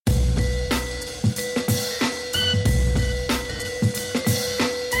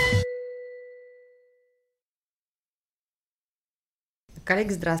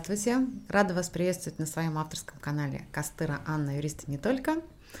Коллеги, здравствуйте! Рада вас приветствовать на своем авторском канале Костыра Анна, юрист и не только.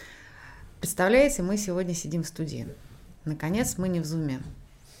 Представляете, мы сегодня сидим в студии. Наконец, мы не в зуме.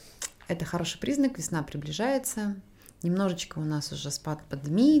 Это хороший признак, весна приближается. Немножечко у нас уже спад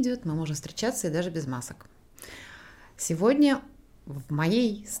пандемии идет, мы можем встречаться и даже без масок. Сегодня в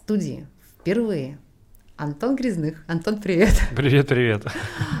моей студии впервые Антон Грязных. Антон, привет! Привет!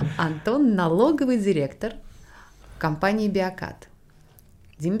 Антон – налоговый директор компании «Биокат».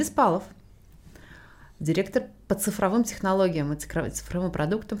 Дмитрий Беспалов, директор по цифровым технологиям и цифровым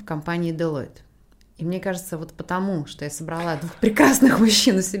продуктам в компании Deloitte. И мне кажется, вот потому, что я собрала двух прекрасных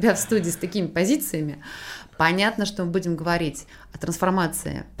мужчин у себя в студии с такими позициями, понятно, что мы будем говорить о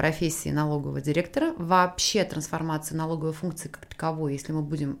трансформации профессии налогового директора, вообще трансформации налоговой функции как таковой, если мы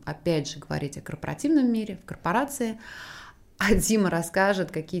будем опять же говорить о корпоративном мире, в корпорации. А Дима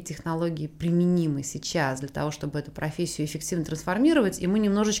расскажет, какие технологии применимы сейчас для того, чтобы эту профессию эффективно трансформировать. И мы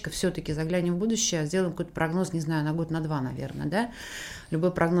немножечко все-таки заглянем в будущее, сделаем какой-то прогноз, не знаю, на год, на два, наверное, да?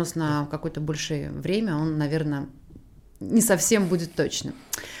 Любой прогноз на какое-то большее время, он, наверное, не совсем будет точным.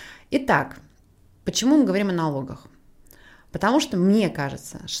 Итак, почему мы говорим о налогах? Потому что мне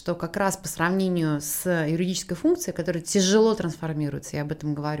кажется, что как раз по сравнению с юридической функцией, которая тяжело трансформируется, я об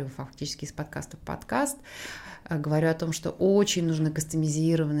этом говорю фактически из подкаста в подкаст, говорю о том, что очень нужны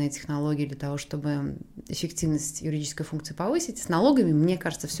кастомизированные технологии для того, чтобы эффективность юридической функции повысить. С налогами, мне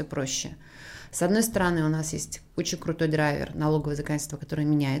кажется, все проще. С одной стороны, у нас есть очень крутой драйвер налоговое законодательство, которое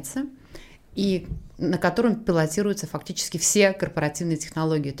меняется, и на котором пилотируются фактически все корпоративные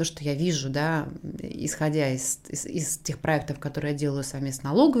технологии. То, что я вижу, да, исходя из тех проектов, которые я делаю совместно с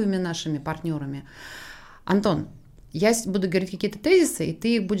налоговыми нашими партнерами. Антон, я буду говорить какие-то тезисы, и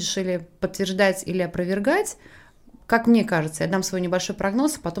ты будешь или подтверждать, или опровергать. Как мне кажется, я дам свой небольшой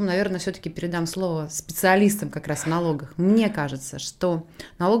прогноз, а потом, наверное, все-таки передам слово специалистам как раз в налогах. Мне кажется, что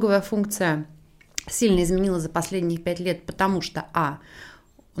налоговая функция сильно изменилась за последние 5 лет, потому что,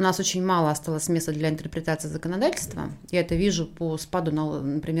 у нас очень мало осталось места для интерпретации законодательства. Я это вижу по спаду,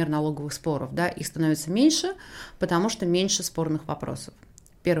 например, налоговых споров. Да? Их становится меньше, потому что меньше спорных вопросов.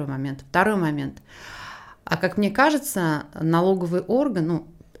 Первый момент. Второй момент. А как мне кажется, налоговый орган,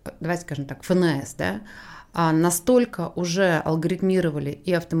 давайте скажем так, ФНС, да, настолько уже алгоритмировали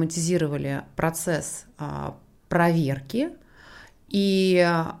и автоматизировали процесс проверки, и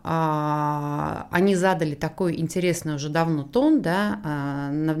они задали такой интересный уже давно тон, да,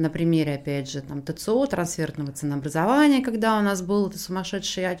 на примере, опять же, там, ТЦО, трансферного ценообразования, когда у нас была эта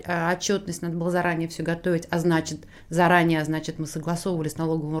сумасшедшая отчетность, надо было заранее все готовить, значит, мы согласовывали с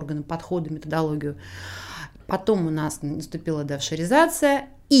налоговым органом подходы, методологию. Потом у нас наступила офшоризация,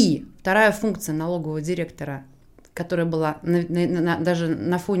 и вторая функция налогового директора, которая была даже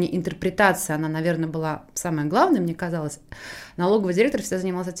на фоне интерпретации, она, наверное, была самая главная, мне казалось. Налоговый директор всегда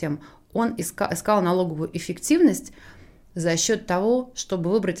занимался тем, он искал налоговую эффективность за счет того, чтобы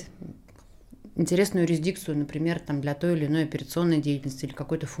выбрать интересную юрисдикцию, например, там, для той или иной операционной деятельности или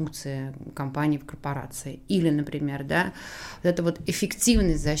какой-то функции компании в корпорации. Или, например, да, вот эта вот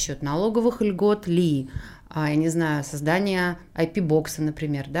эффективность за счет налоговых льгот я не знаю, создания IP-бокса,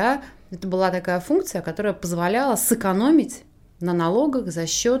 например, да, это была такая функция, которая позволяла сэкономить на налогах за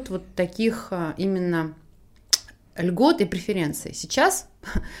счет вот таких именно льгот и преференций. Сейчас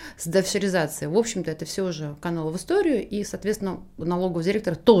с деофшоризацией, в общем-то, это все уже кануло в историю, и, соответственно, у налогового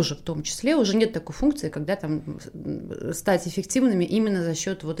директора тоже в том числе уже нет такой функции, когда там стать эффективными именно за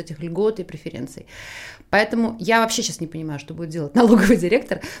счет вот этих льгот и преференций. Поэтому я вообще сейчас не понимаю, что будет делать налоговый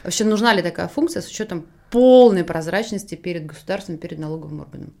директор. Вообще нужна ли такая функция с учетом полной прозрачности перед государством, перед налоговым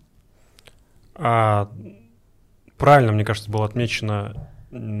органом? Правильно, мне кажется, была отмечена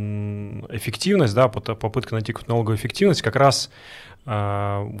эффективность, да, попытка найти какую-то налоговую эффективность. Как раз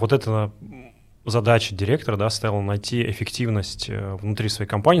вот эта задача директора, да, стояла найти эффективность внутри своей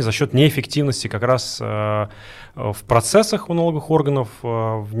компании за счет неэффективности как раз в процессах у налоговых органов,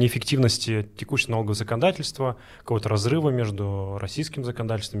 в неэффективности текущего налогового законодательства, какого-то разрыва между российским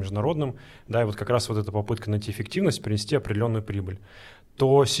законодательством и международным, да, и вот как раз вот эта попытка найти эффективность, принести определенную прибыль.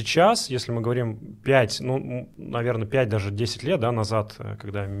 То сейчас, если мы говорим 5, наверное, 5, даже 10 лет, да, назад,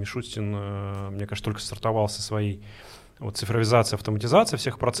 когда Мишустин, мне кажется, только стартовал со своей цифровизацией, автоматизацией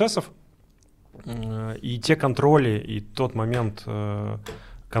всех процессов, и те контроли, и тот момент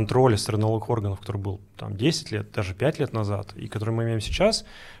контроля со стороны налоговых органов, который был там 10 лет, даже 5 лет назад, и который мы имеем сейчас,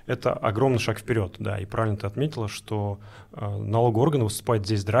 это огромный шаг вперед, да, и правильно ты отметила, что налоговые органы выступают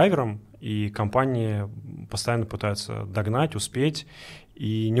здесь драйвером, и компании постоянно пытаются догнать, успеть,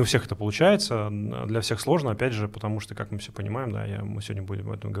 и не у всех это получается, для всех сложно, опять же, потому что, как мы все понимаем, да, мы сегодня будем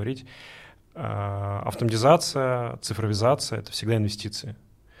об этом говорить, автоматизация, цифровизация – это всегда инвестиции.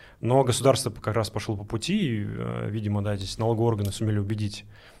 Но государство как раз пошло по пути, и, видимо, да, здесь налоговые органы сумели убедить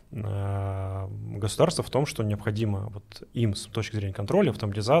государство в том, что необходимо вот им с точки зрения контроля,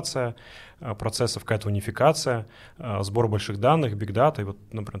 автоматизация процессов, какая-то унификация, сбор больших данных, биг-дата. И вот,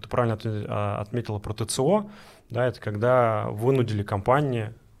 например, ты правильно отметила про ТЦО, да, это когда вынудили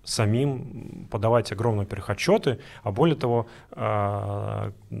компании самим подавать огромные, во-первых, отчеты, а более того,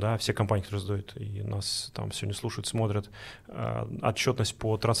 да, все компании, которые сдают и нас там сегодня слушают, смотрят, отчетность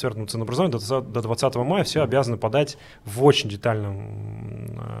по трансферному ценообразованию до 20 мая все обязаны подать в очень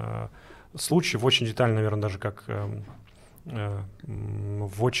детальном случае, в очень детально, наверное, даже как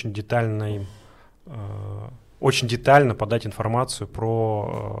в очень детальной, очень детально подать информацию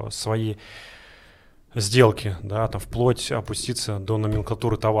про свои сделки, да, там вплоть опуститься до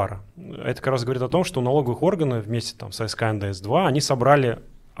номенклатуры товара. Это как раз говорит о том, что у налоговых органов вместе там, с АСК НДС-2 они собрали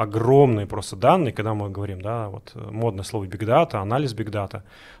огромные просто данные, когда мы говорим, да, вот модное слово big data, анализ big data,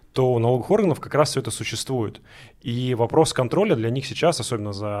 то у налоговых органов как раз все это существует. И вопрос контроля для них сейчас,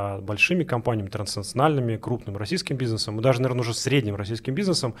 особенно за большими компаниями, транснациональными, крупным российским бизнесом, и даже, наверное, уже средним российским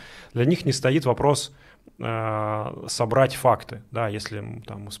бизнесом, для них не стоит вопрос собрать факты. Да, если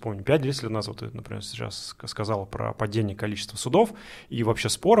там, мы вспомним 5-10 лет назад, ты, например, сейчас сказала про падение количества судов и вообще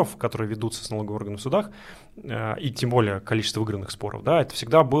споров, которые ведутся с налоговым органом в судах, и тем более количество выигранных споров, да, это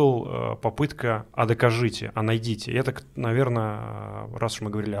всегда был попытка «а докажите, а найдите». И это, наверное, раз уж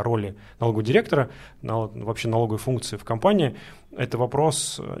мы говорили о роли налогового директора, вообще налоговой функции в компании, это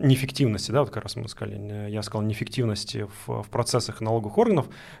вопрос неэффективности, да, вот как раз мы сказали, я сказал, неэффективности в процессах налоговых органов,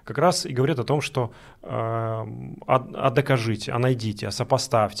 как раз и говорит о том, что а докажите, а найдите, а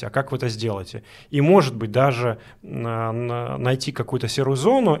сопоставьте, а как вы это сделаете. И, может быть, даже найти какую-то серую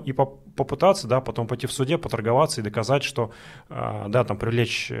зону и попытаться, да, потом пойти в суде, поторговаться и доказать, что, да, там,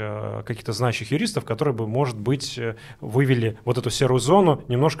 привлечь каких-то знающих юристов, которые бы, может быть, вывели вот эту серую зону,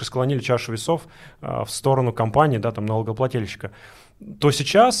 немножко склонили чашу весов в сторону компании, да, там, налогоплательщика. То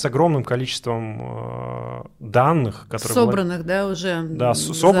сейчас с огромным количеством данных, которые собранных, да, уже да,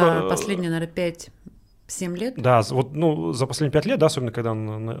 за последние, наверное, 5-7 лет? Да, вот, ну, за последние 5 лет, да, особенно когда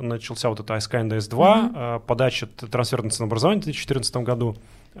начался вот это АСК НДС-2, подача трансферного ценообразования в 2014 году,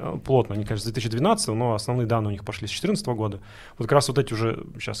 плотно, они, конечно, с 2012, но основные данные у них пошли с 2014 года. Вот как раз вот эти уже,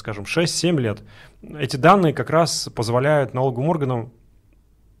 сейчас скажем, 6-7 лет, эти данные как раз позволяют налоговым органам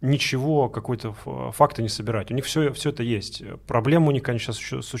ничего, какой-то факты не собирать. У них все это есть. Проблема у них, конечно,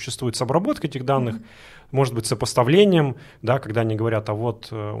 существует с обработкой этих данных, может быть, сопоставлением, да, когда они говорят, а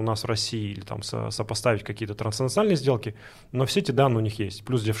вот у нас в России, или там сопоставить какие-то транснациональные сделки, но все эти данные у них есть.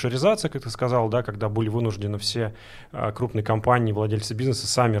 Плюс дешеризация, как ты сказал, да, когда были вынуждены все крупные компании, владельцы бизнеса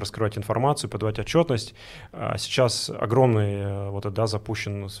сами раскрывать информацию, подавать отчетность. Сейчас огромный, вот это, да,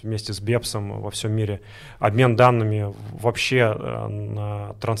 запущен вместе с БЕПСом во всем мире обмен данными вообще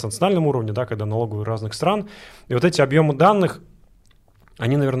на транснациональном уровне, да, когда налоговые разных стран. И вот эти объемы данных,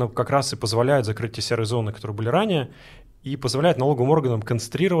 они, наверное, как раз и позволяют закрыть те серые зоны, которые были ранее, и позволяют налоговым органам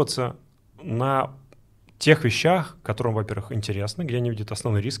концентрироваться на тех вещах, которым, во-первых, интересно, где они видят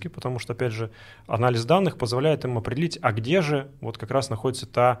основные риски, потому что, опять же, анализ данных позволяет им определить, а где же вот как раз находится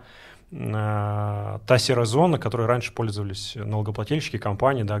та серая зона, которой раньше пользовались налогоплательщики,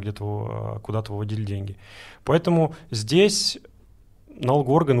 компании, да, где-то куда-то выводили деньги. Поэтому здесь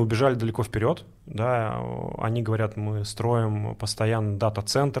налоговые органы убежали далеко вперед, да, они говорят, мы строим постоянно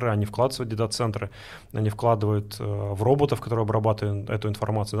дата-центры, они вкладывают в дата-центры, они вкладывают в роботов, которые обрабатывают эту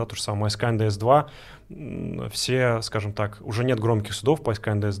информацию, да, то же самое АСК НДС-2, все, скажем так, уже нет громких судов по АСК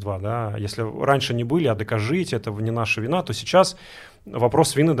НДС-2, да, если раньше не были, а докажите, это не наша вина, то сейчас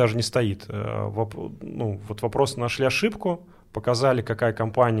вопрос вины даже не стоит, ну, вот вопрос, нашли ошибку, показали, какая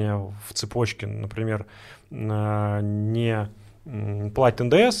компания в цепочке, например, не платит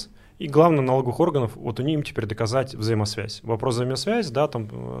НДС, и главное налоговых органов, вот у них им теперь доказать взаимосвязь. Вопрос взаимосвязи, да,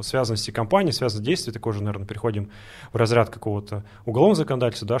 там связанности компании, связанности действий, такой же, наверное, переходим в разряд какого-то уголовного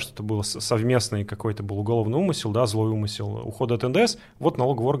законодательства, да, что-то было совместный какой-то был уголовный умысел, да, злой умысел ухода от НДС, вот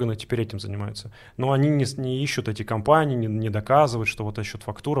налоговые органы теперь этим занимаются. Но они не ищут эти компании, не доказывают, что вот счет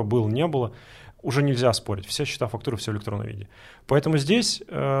фактура был, не было. Уже нельзя спорить, все счета, фактуры, все в электронном виде. Поэтому здесь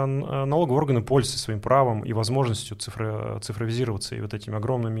налоговые органы пользуются своим правом и возможностью цифровизироваться, и вот этими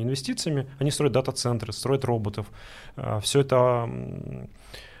огромными инвестициями они строят дата-центры, строят роботов, все это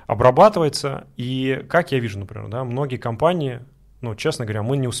обрабатывается, и как я вижу, например, да, многие компании, ну, честно говоря,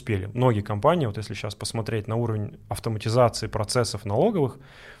 мы не успели. Многие компании, вот если сейчас посмотреть на уровень автоматизации процессов налоговых,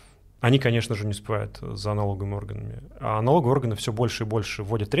 Они, конечно же, не успевают за налоговыми органами. А налоговые органы все больше и больше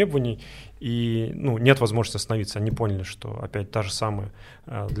вводят требований, и нет возможности остановиться. Они поняли, что опять та же самая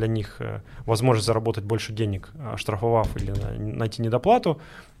для них возможность заработать больше денег, оштрафовав или найти недоплату,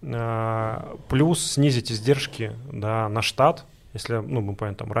 плюс снизить издержки, да, на штат. Если, мы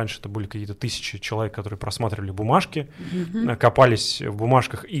помним, там раньше это были какие-то тысячи человек, которые просматривали бумажки, копались в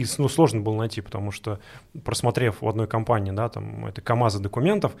бумажках, и сложно было найти, потому что, просмотрев в одной компании, да, там, это КАМАЗы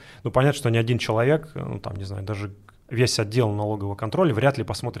документов, понятно, что ни один человек, не знаю, даже весь отдел налогового контроля вряд ли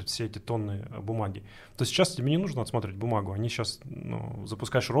посмотрит все эти тонны бумаги. То сейчас тебе не нужно отсматривать бумагу, они сейчас,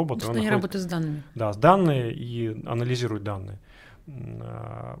 запускаешь робота. Они работают с данными. Да, с данными и анализируют данные.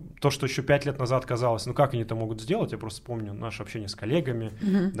 То, что еще 5 лет назад казалось, как они это могут сделать, я просто помню наше общение с коллегами,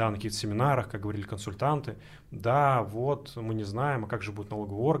 да, на каких-то семинарах, как говорили консультанты, да, вот, мы не знаем, а как же будут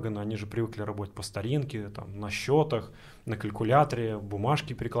налоговые органы, они же привыкли работать по старинке, там, на счетах, на калькуляторе,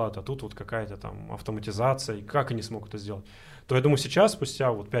 бумажки перекладывать, а тут вот какая-то там автоматизация, и как они смогут это сделать. То я думаю, сейчас,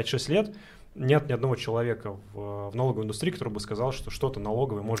 спустя 5-6 лет, нет ни одного человека в налоговой индустрии, который бы сказал, что что-то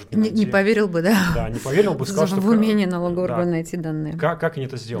налоговое может не найти. Не поверил бы, да? Да, не поверил бы, сказал, что... В умение налогового органа найти данные. Как они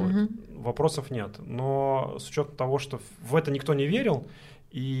это сделают? Вопросов нет. Но с учетом того, что в это никто не верил,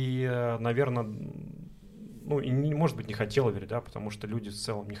 и, наверное, и, может быть, не хотел верить, да, потому что люди в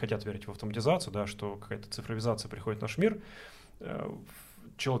целом не хотят верить в автоматизацию, да, что какая-то цифровизация приходит в наш мир.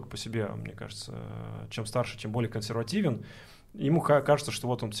 Человек по себе, мне кажется, чем старше, тем более консервативен. Ему кажется, что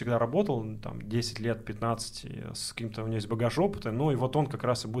вот он всегда работал, там, 10 лет, 15, с каким-то у него есть багаж опыта, и вот он как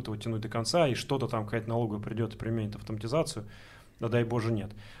раз и будет его тянуть до конца, и что-то там, какая-то налоговая придет и применит автоматизацию, да дай Боже,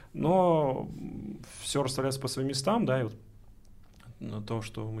 нет. Но все расставляется по своим местам, да, и вот то,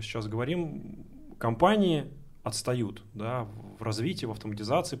 что мы сейчас говорим, компании отстают, да, в развитии, в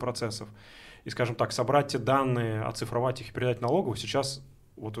автоматизации процессов, и, скажем так, собрать те данные, оцифровать их и передать налоговую сейчас...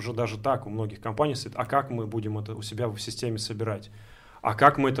 Вот уже даже так у многих компаний стоит, а как мы будем это у себя в системе собирать, а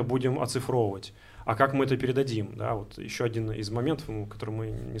как мы это будем оцифровывать, а как мы это передадим. Да? Вот еще один из моментов, который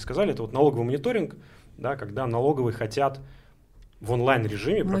мы не сказали, это вот налоговый мониторинг, да, когда налоговые хотят в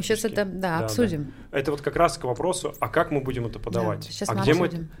онлайн-режиме. Мы сейчас это обсудим. Да. Это вот как раз к вопросу, а как мы будем это подавать? Да, сейчас а мы где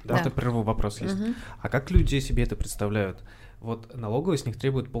обсудим. Да. Это прерву вопрос есть. А как люди себе это представляют? Вот налоговые с них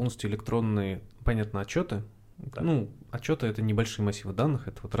требуют полностью электронные, понятно, отчеты. Да. Отчеты — это небольшие массивы данных,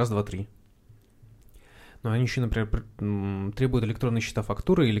 это вот раз, два, три. Но они еще, например, требуют электронные счета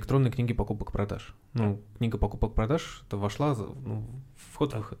фактуры и электронные книги покупок-продаж. Книга покупок-продаж — это вошла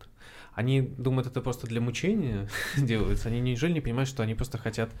вход-выход. Они думают, это просто для мучения делается. Они неужели не понимают, что они просто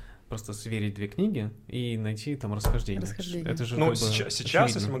хотят просто сверить две книги и найти там расхождение. Это же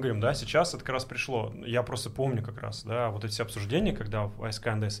сейчас, если мы говорим, да, сейчас это как раз пришло. Я просто помню как раз, да, вот эти все обсуждения, когда в АСК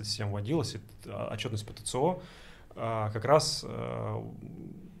НДС эта система вводилась, и отчетность по ТЦО, как раз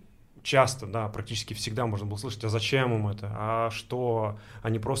часто, да, практически всегда можно было слышать, а зачем им это, а что,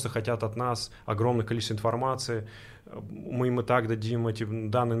 они просто хотят от нас огромное количество информации, мы им и так дадим эти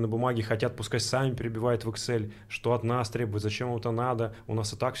данные на бумаге, хотят, пускай сами перебивают в Excel, что от нас требуют, зачем им это надо, у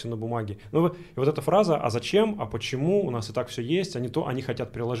нас и так все на бумаге. И вот эта фраза «а зачем?», «а почему?», «у нас и так все есть», они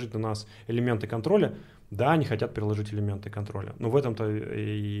хотят приложить на нас элементы контроля, да, они хотят приложить элементы контроля, но в этом-то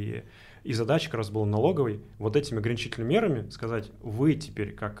и задача как раз была налоговой, вот этими ограничительными мерами сказать, вы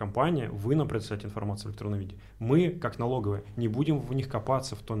теперь как компания, вы нам предоставляете информацию в электронном виде, мы как налоговые не будем в них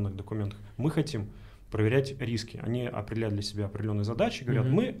копаться в тоннах документах, мы хотим проверять риски. Они определяют для себя определенные задачи, говорят,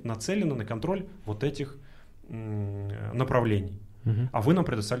 мы нацелены на контроль вот этих направлений. А вы нам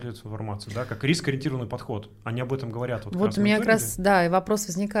предоставили эту информацию, да, как риск-ориентированный подход. Они об этом говорят. Вот у меня как раз, да, и вопрос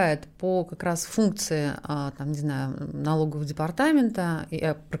возникает по как раз функции, там, не знаю, налогового департамента,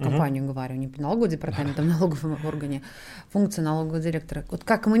 я про компанию говорю, не по налоговому департаменту, а в налоговом органе, функция налогового директора. Вот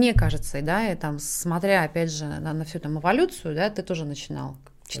как мне кажется, да, и там, смотря, опять же, на всю там эволюцию, да, ты тоже начинал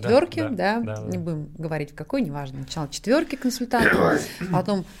четверки, не будем говорить в какой, неважно, сначала четверки консультантов,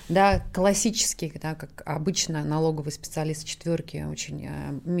 потом, да, классические, да, как обычно налоговые специалисты четверки очень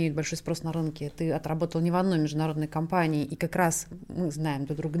имеют большой спрос на рынке, ты отработал не в одной международной компании, и как раз, мы знаем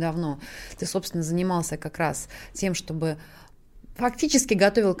друг друга давно, ты, собственно, занимался как раз тем, чтобы фактически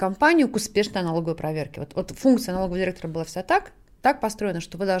готовил компанию к успешной налоговой проверке. Вот функция налогового директора была вся так построена,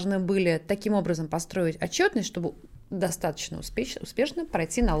 что вы должны были таким образом построить отчетность, чтобы достаточно успешно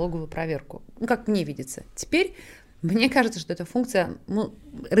пройти налоговую проверку. Как мне видится. Теперь мне кажется, что эта функция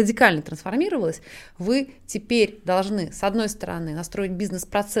радикально трансформировалась. Вы теперь должны, с одной стороны, настроить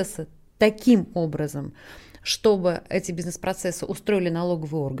бизнес-процессы таким образом, чтобы эти бизнес-процессы устроили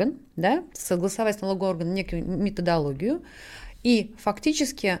налоговый орган, да, согласовать с налоговым органом некую методологию, и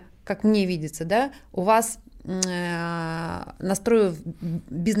фактически, как мне видится, да, у вас настроив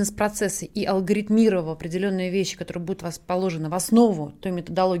бизнес-процессы и алгоритмировав определенные вещи, которые будут положены в основу той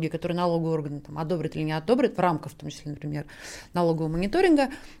методологии, которую налоговый орган там одобрит или не одобрит, в рамках, в том числе, например, налогового мониторинга,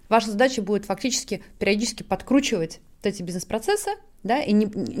 ваша задача будет фактически периодически подкручивать вот эти бизнес-процессы, да, и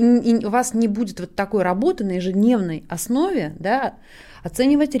у вас не будет вот такой работы на ежедневной основе, да,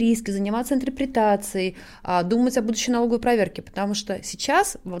 оценивать риски, заниматься интерпретацией, думать о будущей налоговой проверке, потому что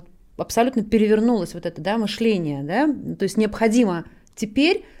сейчас вот абсолютно перевернулось вот это, да, мышление, да, то есть необходимо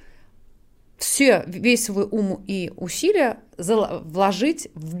теперь весь свой ум и усилия вложить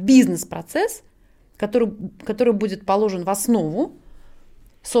в бизнес-процесс, который будет положен в основу,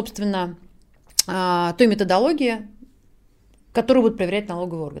 собственно, той методологии, которую будет проверять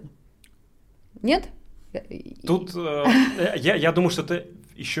налоговый орган. Нет? Тут я думаю, что это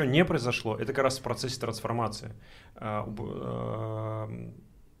еще не произошло, это как раз в процессе трансформации.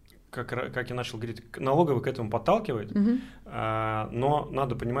 Как я начал говорить, налоговый к этому подталкивает, но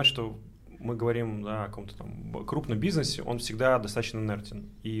надо понимать, что мы говорим о каком-то там крупном бизнесе, он всегда достаточно инертен.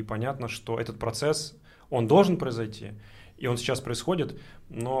 И понятно, что этот процесс, он должен произойти, и он сейчас происходит,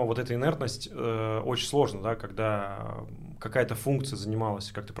 но вот эта инертность очень сложна, да, когда какая-то функция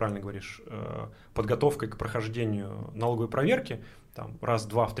занималась, как ты правильно говоришь, подготовкой к прохождению налоговой проверки, там, раз,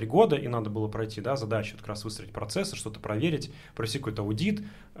 два, в 3 года, и надо было пройти, да, задачу как раз выстроить процессы, что-то проверить, провести какой-то аудит,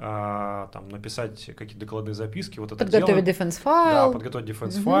 там, написать какие-то докладные записки, вот это подготовить дефенс-файл. Да, подготовить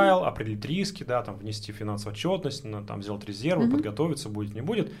дефенс-файл, определить риски, да, там, внести финансовую отчетность, там, сделать резервы, подготовиться, будет, не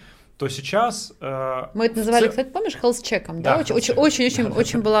будет. То сейчас... Мы это называли, кстати, помнишь, health-чеком, да?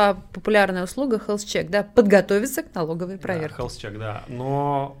 Очень была популярная услуга health-чек, да, подготовиться к налоговой проверке. Да, health-чек, да,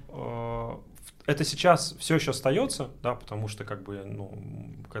 но это сейчас все еще остается, да, потому что, как бы, ну,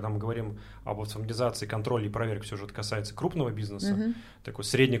 когда мы говорим об автоматизации, контроле и проверке, все же это касается крупного бизнеса, такой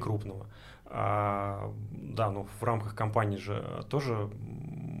среднекрупного. Да, но в рамках компаний же тоже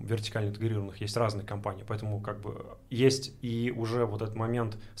вертикально интегрированных есть разные компании, поэтому как бы есть и уже вот этот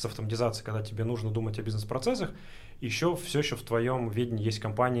момент с автоматизацией, когда тебе нужно думать о бизнес-процессах, все еще в твоем ведении есть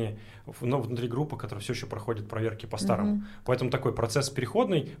компании, но внутри группы, которые все еще проходят проверки по-старому. Поэтому такой процесс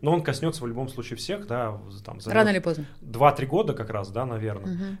переходный, но он коснется в любом случае всех, да, там, рано или поздно. 2-3 года как раз, да,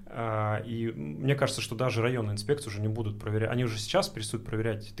 наверное. И мне кажется, что даже районные инспекции уже не будут проверять, они уже сейчас перестают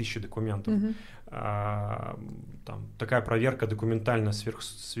проверять тысячи документов. Там, такая проверка документальная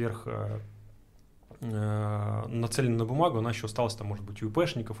сверх нацелена на бумагу, она еще осталась, там, может быть, у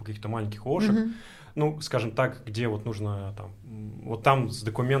ИПшников, у каких-то маленьких ООшек. Ну, скажем так, где вот нужно, там, вот там с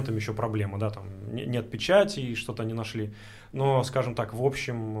документами еще проблема, да, там нет печати, что-то не нашли. Но, скажем так, в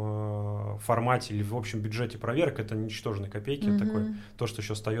общем формате или в общем бюджете проверок это ничтожные копейки, такое, то, что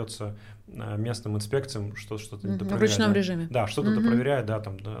еще остается местным инспекциям, что-то в ручном режиме. Да, что-то допроверяет, да,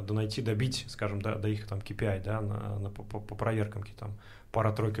 там, найти, добить, скажем, до их там KPI, да, по проверкам, какие там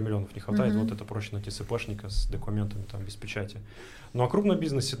пара-тройка миллионов не хватает, вот это проще найти СПшника с документами там без печати. Ну, а в крупном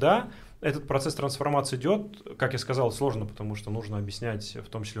бизнесе, да, этот процесс трансформации идет, как я сказал, сложно, потому что нужно объяснять, в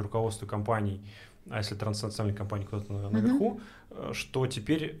том числе руководству компаний, а если транснациональной компании куда-то наверху, что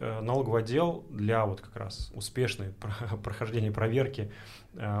теперь налоговый отдел для вот как раз успешной прохождения проверки,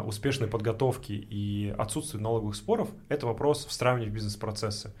 успешной подготовки и отсутствия налоговых споров, это вопрос встраивания в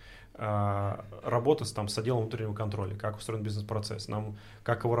бизнес-процессы. Работа с отделом внутреннего контроля, как устроен бизнес-процесс,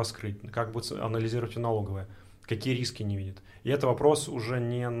 как его раскрыть, как будет анализировать налоговое, какие риски не видит. И это вопрос уже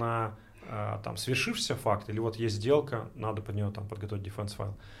не на там, свершившийся факт, или вот есть сделка, надо под нее там, подготовить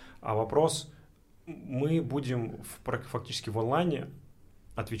дефенс-файл, а вопрос, мы будем фактически в онлайне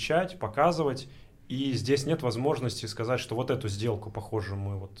отвечать, показывать, и здесь нет возможности сказать, что вот эту сделку, похоже,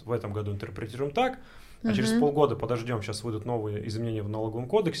 мы вот в этом году интерпретируем так, а через полгода подождем, сейчас выйдут новые изменения в налоговом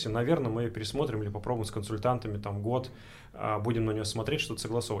кодексе, наверное, мы ее пересмотрим или попробуем с консультантами, там год, будем на нее смотреть, что-то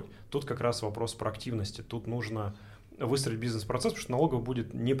согласовывать. Тут как раз вопрос проактивности, тут нужно выстроить бизнес-процесс, потому что налоговый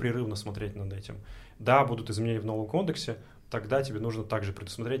будет непрерывно смотреть над этим. Да, будут изменения в налоговом кодексе, тогда тебе нужно также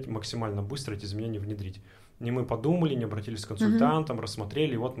предусмотреть, максимально быстро эти изменения внедрить. Не мы подумали, не обратились к консультантам,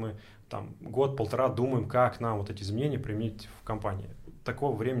 рассмотрели, и вот мы там год-полтора думаем, как нам вот эти изменения применить в компании.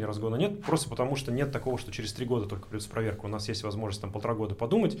 Такого времени разгона нет, просто потому что нет такого, что через 3 года только придется проверка. У нас есть возможность там 1,5 года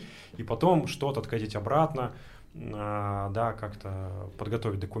подумать, и потом что-то откатить обратно, да, как-то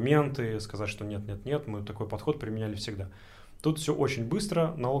подготовить документы, сказать, что нет, мы такой подход применяли всегда. Тут все очень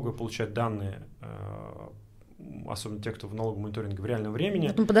быстро, налоговый получает данные, особенно те, кто в налоговом мониторинге в реальном времени.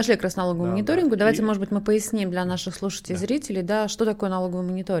 Вот мы подошли как раз к налоговому мониторингу. Давайте, может быть, мы поясним для наших слушателей и зрителей, да, что такое налоговый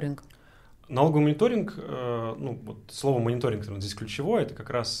мониторинг. Налоговый мониторинг, вот слово мониторинг здесь ключевое, это как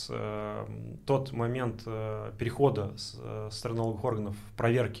раз тот момент перехода с стороны налоговых органов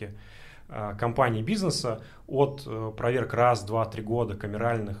проверки компаний бизнеса от проверок раз, два, 3 года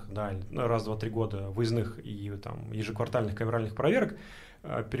камеральных, да, раз, два, 3 года выездных и там, ежеквартальных камеральных проверок,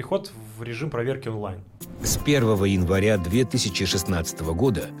 переход в режим проверки онлайн. С 1 января 2016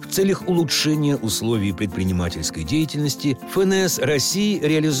 года в целях улучшения условий предпринимательской деятельности ФНС России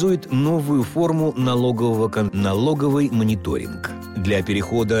реализует новую форму налоговый мониторинг. Для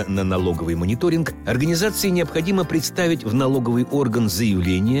перехода на налоговый мониторинг организации необходимо представить в налоговый орган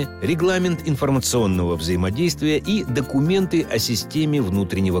заявление, регламент информационного взаимодействия и документы о системе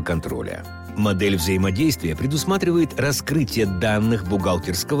внутреннего контроля. Модель взаимодействия предусматривает раскрытие данных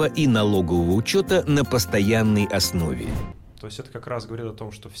бухгалтерского и налогового учета на постоянной основе. То есть это как раз говорит о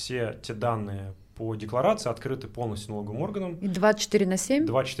том, что все те данные по декларации открыты полностью налоговым органом. И 24/7?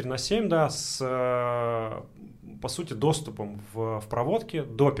 24/7, да, с, по сути, доступом в проводке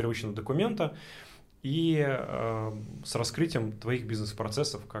до первичного документа и с раскрытием твоих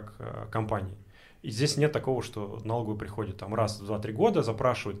бизнес-процессов как компании. И здесь нет такого, что налоговый приходит там раз в 2-3 года,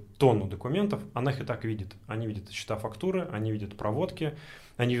 запрашивает тонну документов, она их и так видит. Они видят счета, фактуры, они видят проводки,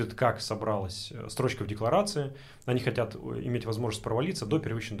 они видят, как собралась строчка в декларации, они хотят иметь возможность провалиться до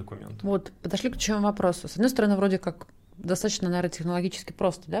первичного документа. Вот, подошли к ключевому вопросу. С одной стороны, вроде как достаточно, наверное, технологически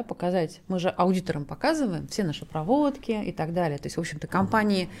просто, да, показать. Мы же аудиторам показываем все наши проводки и так далее. То есть, в общем-то,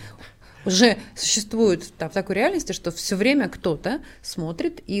 компании уже существуют в такой реальности, что все время кто-то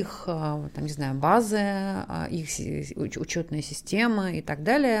смотрит их, там, не знаю, базы, их учетные системы и так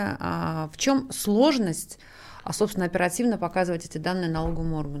далее. В чем сложность, собственно, оперативно показывать эти данные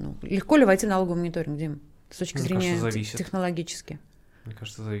налоговому органу? Легко ли войти в налоговый мониторинг, Дим, с точки зрения технологически? Мне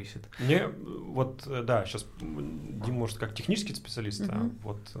кажется, зависит. Мне вот, да, сейчас Дим, может, как технический специалист, а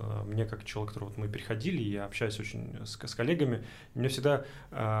вот мне как человек, который вот мы переходили, я общаюсь очень с коллегами, мне всегда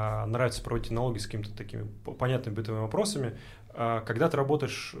нравится проводить налоги с какими-то такими понятными бытовыми вопросами. Когда ты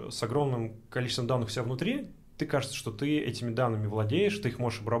работаешь с огромным количеством данных у себя внутри, ты кажется, что ты этими данными владеешь, ты их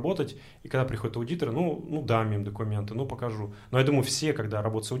можешь обработать, и когда приходят аудиторы, ну дам им документы, покажу. Но я думаю, все, когда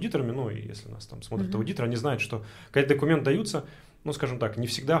работают с аудиторами, и если нас там смотрят аудиторы, они знают, что когда документы даются, скажем так, не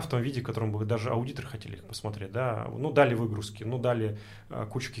всегда в том виде, в котором бы даже аудиторы хотели их посмотреть, да, дали выгрузки, дали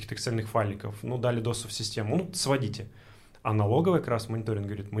кучу каких-то эксельных файликов, дали доступ в систему, сводите. А налоговый как раз мониторинг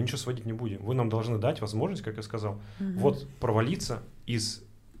говорит, мы ничего сводить не будем, вы нам должны дать возможность, как я сказал, вот провалиться из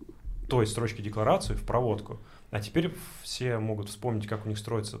той строчки декларации в проводку. А теперь все могут вспомнить, как у них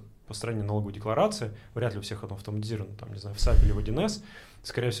строится построение налоговой декларации, вряд ли у всех оно автоматизировано, там, не знаю, в SAP или в 1С,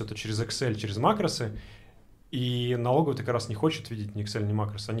 скорее всего, это через Excel, через макросы. И налоговый как раз не хочет видеть ни Excel, ни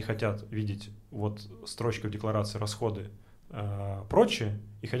макрос. Они хотят видеть вот строчка в декларации, расходы, прочее,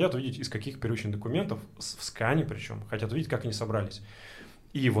 и хотят увидеть, из каких первичных документов, в скане причем, хотят увидеть, как они собрались.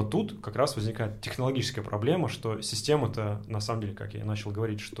 И вот тут как раз возникает технологическая проблема, что система-то, на самом деле, как я начал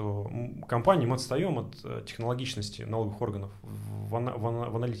говорить, что компании мы отстаем от технологичности налоговых органов в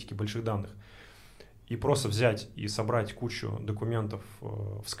аналитике больших данных. И просто взять и собрать кучу документов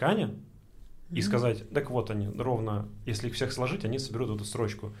в скане, и сказать, так вот они, ровно, если их всех сложить, они соберут эту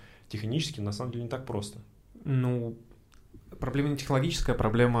строчку. Технически, на самом деле, не так просто. Проблема не технологическая,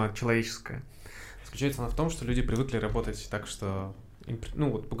 проблема человеческая. Заключается она в том, что люди привыкли работать так, что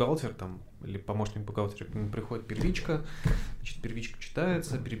бухгалтер там, или помощник бухгалтера, к нему приходит первичка, значит, первичка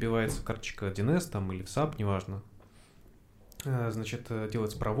читается, перебивается карточка 1С там, или в SAP, неважно. Значит,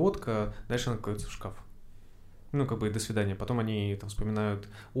 делается проводка, дальше она кладется в шкаф. До свидания. Потом они там вспоминают,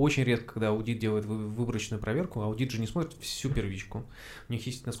 очень редко, когда аудит делает выборочную проверку, аудит же не смотрит всю первичку. У них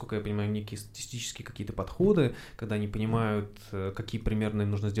есть, насколько я понимаю, некие статистические какие-то подходы, когда они понимают, какие примерно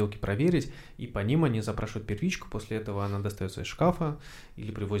им нужно сделки проверить, и по ним они запрашивают первичку, после этого она достается из шкафа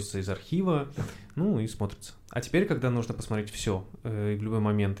или привозится из архива, и смотрится. А теперь, когда нужно посмотреть все в любой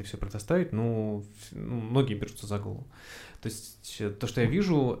момент и все предоставить, многие берутся за голову. То есть то, что я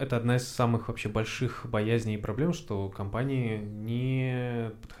вижу, это одна из самых вообще больших боязней и проблем, что компании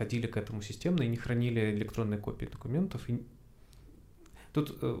не подходили к этому системно и не хранили электронные копии документов. И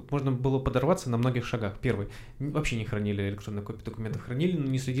тут можно было подорваться на многих шагах. Первый, вообще не хранили электронные копии документов, хранили, но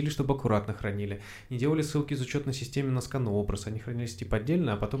не следили, чтобы аккуратно хранили. Не делали ссылки из учетной системы на скан-образ, они хранились типа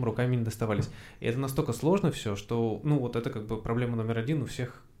отдельно, а потом руками не доставались. И это настолько сложно все, что, это проблема номер один у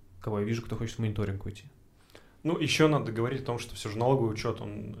всех, кого я вижу, кто хочет в мониторинг уйти. Еще надо говорить о том, что все же налоговый учет,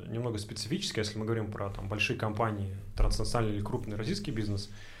 он немного специфический. Если мы говорим про большие компании, транснациональный или крупный российский бизнес,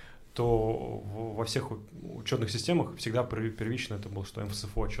 то во всех учетных системах всегда первично это было, что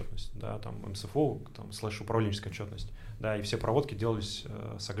МФСФО отчетность, да, там МСФО, /управленческая отчетность, да, и все проводки делались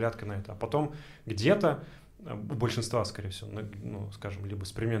с оглядкой на это. А потом где-то у большинства, скорее всего, скажем, либо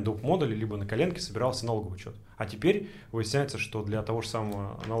с применением доп. Модулей, либо на коленке собирался налоговый учет. А теперь выясняется, что для того же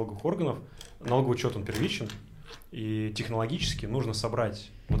самого налоговых органов налоговый учет, он первичен, и технологически нужно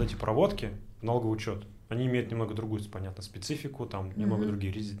собрать вот эти проводки в налоговый учет. Они имеют немного другую, понятно, специфику, там немного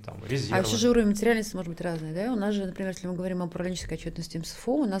другие резервы. А еще же уровень материальности может быть разный, да? У нас же, например, если мы говорим о управленческой отчетности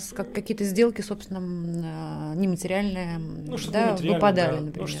МСФО, у нас какие-то сделки, собственно, нематериальные, выпадали, да.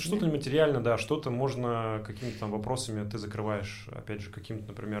 например. Что-то нематериально, да, что-то можно какими-то там вопросами ты закрываешь, опять же, какими-то,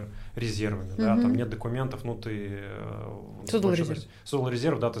 например, резервами, да, там нет документов, ты создал резерв. Создал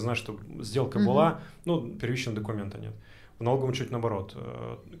резерв, да, ты знаешь, что сделка была, первичного документа нет. В налоговом учете наоборот.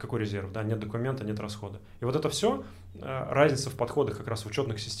 Какой резерв? Да, нет документа, нет расхода. И вот это все, разница в подходах как раз в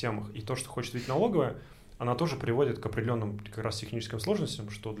учетных системах и то, что хочет видеть налоговая, она тоже приводит к определенным как раз техническим сложностям,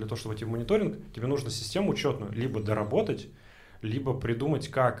 что для того, чтобы войти в мониторинг, тебе нужно систему учетную либо доработать, либо придумать,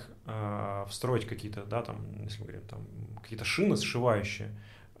 как встроить какие-то, да, там, если мы говорим, там, какие-то шины сшивающие,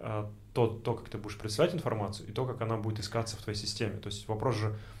 то, как ты будешь представлять информацию, и то, как она будет искаться в твоей системе. То есть вопрос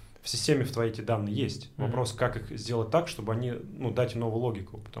же, в системе в твои эти данные есть. Вопрос, как их сделать так, чтобы они, дать им новую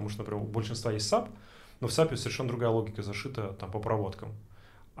логику. Потому что, например, у большинства есть SAP, но в SAP совершенно другая логика зашита там по проводкам.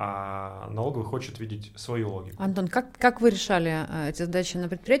 А налоговый хочет видеть свою логику. Антон, как вы решали эти задачи на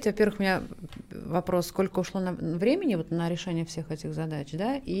предприятии? Во-первых, у меня вопрос, сколько ушло времени на решение всех этих задач,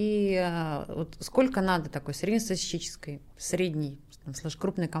 да, и сколько надо такой среднестатистической, средней,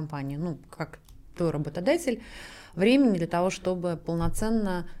 крупной компании, как твой работодатель, времени для того, чтобы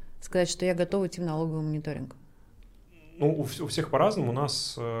полноценно сказать, что я готова идти в налоговый мониторинг? У всех по-разному. У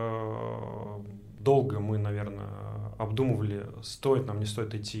нас долго мы, наверное, обдумывали, стоит нам, не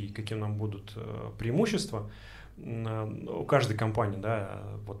стоит идти, какие нам будут преимущества. У каждой компании, да,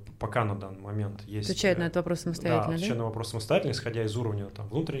 вот пока на данный момент есть... Отвечает на этот вопрос самостоятельно, да? Отвечает на вопрос самостоятельно, исходя из уровня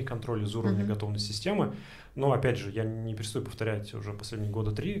внутреннего контроля, из уровня готовности системы. Но, опять же, я не перестаю повторять уже последние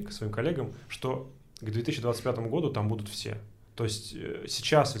года 3 к своим коллегам, что к 2025 году там будут все. То есть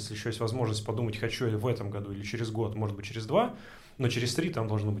сейчас, если еще есть возможность подумать, хочу я в этом году или через год, может быть, через 2, но через 3 там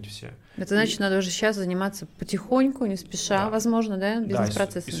должны быть все. Это значит, надо уже сейчас заниматься потихоньку, не спеша, возможно, да,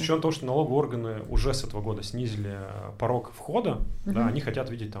 бизнес-процессами. Да, и с учетом того, что налоговые органы уже с этого года снизили порог входа, да, они хотят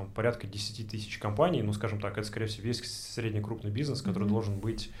видеть там порядка 10 тысяч компаний, скажем так, это, скорее всего, весь средний крупный бизнес, который должен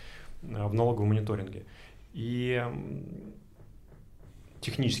быть в налоговом мониторинге. И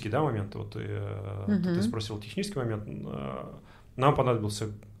технический, да, момент, ты спросил технический момент, нам понадобился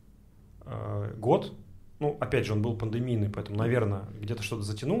год, опять же, он был пандемийный, поэтому, наверное, где-то что-то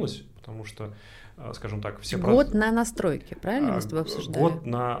затянулось, потому что, скажем так, все... Год на настройке, правильно мы с тобой обсуждали? Год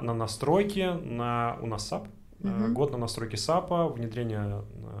на настройке, у нас SAP, год на настройке SAP, внедрение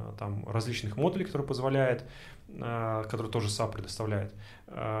там различных модулей, которые позволяет, которые тоже SAP предоставляет.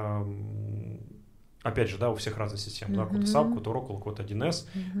 Опять же, да, у всех разные системы, да, какой-то SAP, какой-то Oracle, какой-то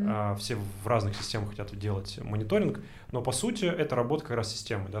 1С, все в разных системах хотят делать мониторинг, но по сути это работа как раз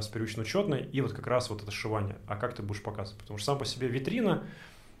системы, да, с первично-учетной и как раз это сшивание. А как ты будешь показывать? Потому что сам по себе витрина,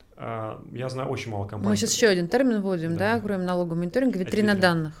 я знаю очень мало компаний. Мы сейчас еще один термин вводим, да, кроме налогового мониторинга, витрина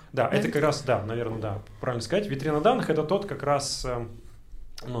данных. Да, это как раз, да, наверное, да, правильно сказать. Витрина данных — это тот как раз,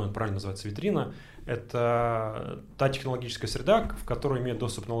 правильно называется витрина, это та технологическая среда, в которой имеют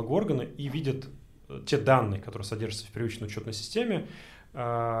доступ налоговые органы и видят те данные, которые содержатся в первичной учетной системе,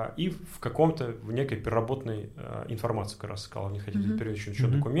 и в некой переработанной информации, как раз сказал, они хотят первичный учет,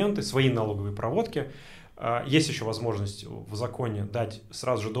 документы, свои налоговые проводки. Есть еще возможность в законе дать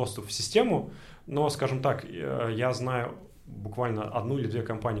сразу же доступ в систему, но, скажем так, я знаю буквально 1 или 2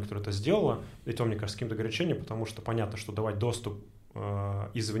 компании, которые это сделала, и то, мне кажется, с каким-то ограничением, потому что понятно, что давать доступ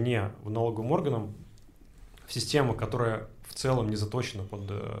извне в налоговым органам в систему, которая в целом не заточена под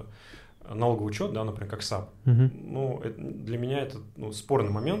налоговый учет, да, например, как САП. Для меня это спорный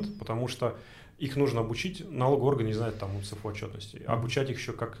момент, потому что их нужно обучить, налоговый орган не знает там МСФО отчетности. Обучать их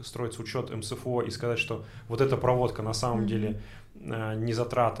еще, как строится учет МСФО, и сказать, что вот эта проводка на самом деле не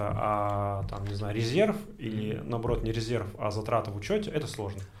затрата, а там, не знаю, резерв, или наоборот не резерв, а затрата в учете, это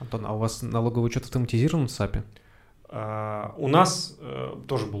сложно. Антон, а у вас налоговый учет автоматизирован в САПе? У нас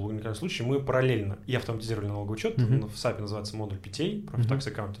тоже был уникальный случай, мы параллельно и автоматизировали налоговый учет, в САПе называется модуль PTA, Profit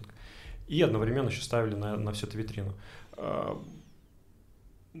Tax Accounting, и одновременно еще ставили на всю эту витрину.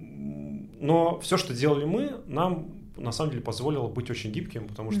 Но все, что делали мы, нам на самом деле позволило быть очень гибким,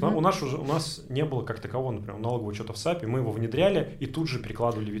 потому что у нас не было как такового, например, налогового учета в САПе, мы его внедряли и тут же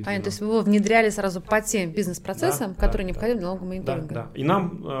перекладывали в витрину. Понятно, то есть вы его внедряли сразу по тем бизнес-процессам, которые необходимы налоговому мониторингу. Да. И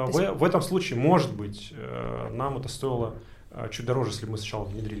нам в этом случае, может быть, нам это стоило чуть дороже, если бы мы сначала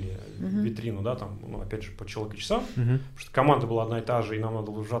внедрили витрину, да, там, ну, опять же, по человеку и часам, потому что команда была одна и та же, и нам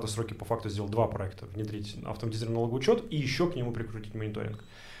надо было в сжатые сроки по факту сделать 2 проекта, внедрить автоматизированный налоговый учет и еще к нему прикрутить мониторинг.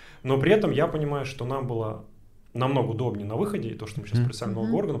 Но при этом я понимаю, что нам было намного удобнее на выходе, и то, что мы сейчас представим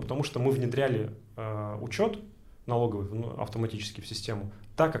налогового органа, потому что мы внедряли учет налоговый автоматически в систему,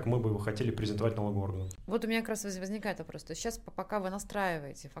 так, как мы бы его хотели презентовать налоговому органу. Вот у меня как раз возникает вопрос. То есть сейчас, пока вы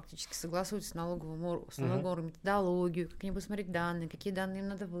настраиваете, фактически согласуете с налоговым методологию, как они будут смотреть данные, какие данные им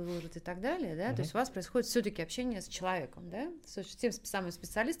надо выложить и так далее, да? То есть у вас происходит все-таки общение с человеком, да? С тем самым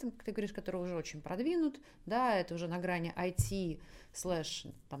специалистом, как ты говоришь, который уже очень продвинут, да, это уже на грани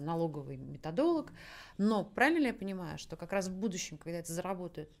IT/налоговый методолог. Но правильно ли я понимаю, что как раз в будущем, когда это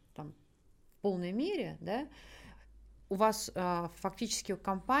заработает там в полной мере, да, у вас фактически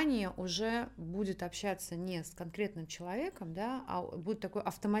компания уже будет общаться не с конкретным человеком, да, а будет такой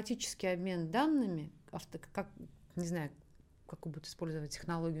автоматический обмен данными, не знаю, какую будет использовать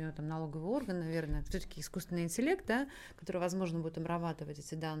технологию там, налоговый орган, наверное, все-таки искусственный интеллект, да, который, возможно, будет обрабатывать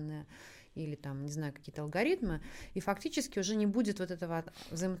эти данные или там, не знаю, какие-то алгоритмы, и фактически уже не будет вот этого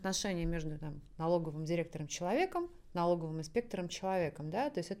взаимоотношения между там, налоговым директором человеком, налоговым инспектором человеком, да,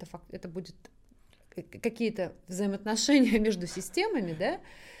 то есть это будет какие-то взаимоотношения между системами, да,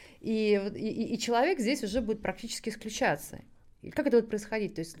 и человек здесь уже будет практически исключаться. И как это будет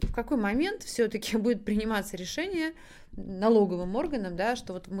происходить? То есть в какой момент все-таки будет приниматься решение налоговым органом, да,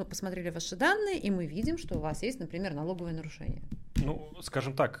 что вот мы посмотрели ваши данные, и мы видим, что у вас есть, например, налоговое нарушение? Ну,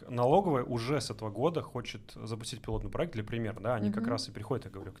 скажем так, налоговая уже с этого года хочет запустить пилотный проект для примера, да, они как раз и приходят,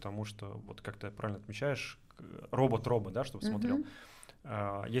 я говорю, к тому, что вот как ты правильно отмечаешь, робот, да, чтобы смотрел.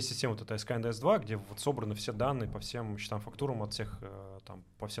 Есть система вот эта SKNDS-2, где вот собраны все данные по всем счетам, фактурам от всех, там,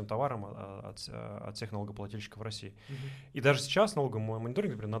 по всем товарам от всех налогоплательщиков в России. И даже сейчас налоговый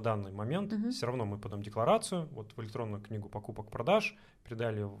мониторинг, например, на данный момент все равно мы подаем декларацию вот в электронную книгу покупок-продаж,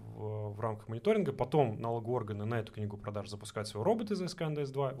 передали в рамках мониторинга, потом налоговые органы на эту книгу продаж запускают свои роботы из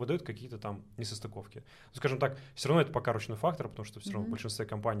SKNDS-2, выдают какие-то там несостыковки. Скажем так, все равно это пока ручной фактор, потому что все равно в большинстве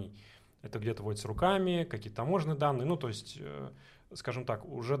компаний это где-то вводится руками, какие-то таможенные данные, ну то есть... Скажем так,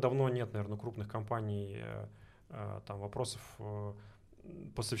 уже давно нет, наверное, крупных компаний, там, вопросов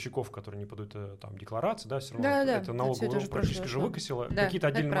поставщиков, которые не подают там, декларации, да, все равно это налоговая практически же выкосило. Да, какие-то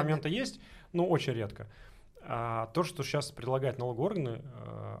отдельные моменты есть, но очень редко. А то, что сейчас предлагают налоговые органы,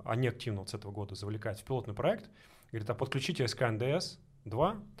 они активно вот с этого года завлекают в пилотный проект, говорят, а подключите SKNDS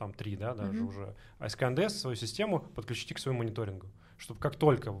 2, там 3, да, даже уже, а SKNDS свою систему подключите к своему мониторингу, чтобы как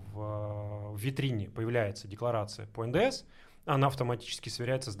только в витрине появляется декларация по НДС, она автоматически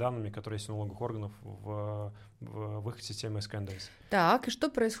сверяется с данными, которые есть у налоговых органов в их системе SKNDS. Так, и что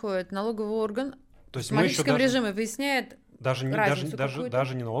происходит? Налоговый орган то есть в автоматическом режиме выясняет даже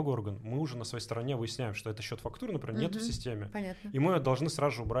не налоговый орган, мы уже на своей стороне выясняем, что это счет фактуры, например, нет в системе. Понятно. И мы должны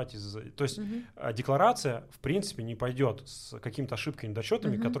сразу же убрать из... То есть декларация, в принципе, не пойдет с какими-то ошибками,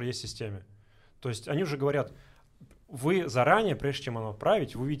 недочетами, которые есть в системе. То есть они уже говорят... Вы заранее, прежде чем оно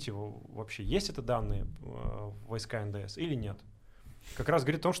отправить, вы видите, вообще есть это данные в SKNDS или нет. Как раз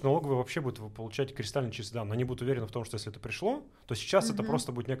говорит о том, что налоговые вообще будут получать кристально чистые данные. Они будут уверены в том, что если это пришло, то сейчас это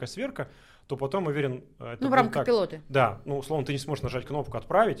просто будет некая сверка, то потом, уверен... Это в рамках пилоты. Да, условно, ты не сможешь нажать кнопку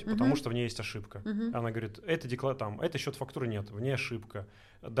 «Отправить», потому что в ней есть ошибка. Она говорит, это счет фактуры нет, в ней ошибка,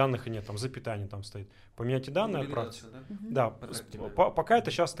 данных нет, там запятание там стоит. Поменяйте данные, отправьте. Да, пока это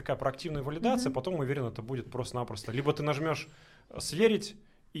сейчас такая проактивная валидация, потом, уверен, это будет просто-напросто. Либо ты нажмешь «Сверить»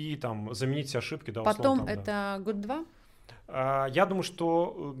 и там заменить все ошибки. Да, потом условно, там, это год-два? Я думаю,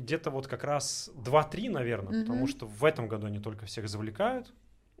 что где-то вот как раз 2-3, наверное, потому что в этом году они только всех завлекают.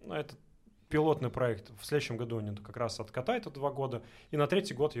 Это пилотный проект. В следующем году они как раз откатают это 2 года. И на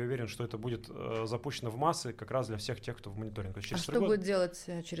 3-й год я уверен, что это будет запущено в массы как раз для всех тех, кто в мониторинге. А что будет делать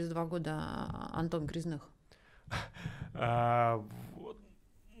через 2 года Антон Грязных?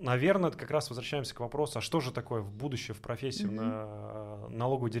 Наверное, это как раз возвращаемся к вопросу, а что же такое в будущем в профессии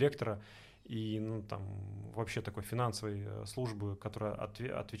налогового директора и там, вообще такой финансовой службы, которая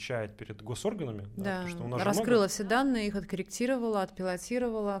отвечает перед госорганами. Да, что у нас раскрыла все данные, их откорректировала,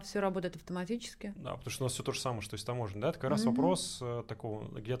 отпилотировала, все работает автоматически. Да, потому что у нас все то же самое, что и с таможней. Да? Это как раз вопрос такого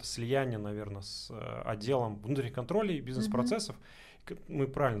где-то слияния, наверное, с отделом внутренних контролей, бизнес-процессов. Мы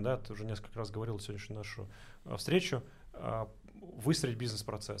правильно, да, ты уже несколько раз говорил в сегодняшнюю нашу встречу, выстроить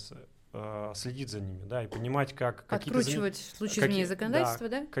бизнес-процессы, следить за ними, да, и понимать, как откручивать в случае изменения законодательства,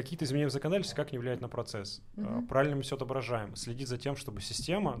 да? Какие-то изменения в законодательстве, как они влияют на процесс. Правильно мы все отображаем. Следить за тем, чтобы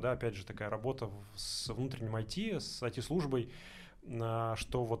система, да, опять же, такая работа с внутренним IT, с IT-службой,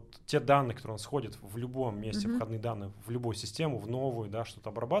 что вот те данные, которые у нас сходят в любом месте, входные данные, в любую систему, в новую, да, что-то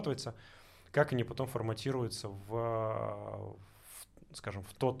обрабатывается, как они потом форматируются скажем,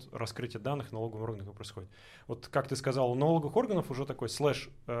 в тот раскрытие данных налоговых органов, как происходит. Вот как ты сказал, у налоговых органов уже такой слэш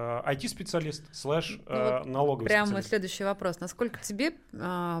IT-специалист, слэш налоговый прямо специалист. Следующий вопрос. Насколько тебе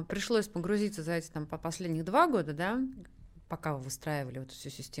пришлось погрузиться за эти по последних 2 года, да, пока вы выстраивали вот всю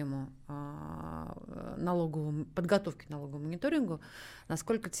систему подготовки к налоговому мониторингу,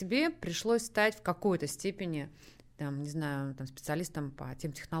 насколько тебе пришлось стать в какой-то степени не знаю, специалистом по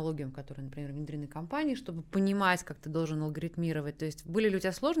тем технологиям, которые, например, внедрены компанией, чтобы понимать, как ты должен алгоритмировать. То есть были ли у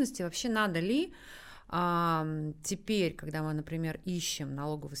тебя сложности? Вообще надо ли теперь, когда мы, например, ищем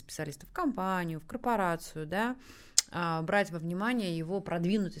налогового специалиста в компанию, в корпорацию, да, брать во внимание его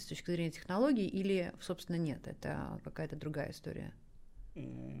продвинутость с точки зрения технологий или, собственно, нет? Это какая-то другая история?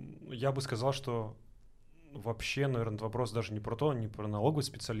 Я бы сказал, что вообще, наверное, вопрос даже не про налоговый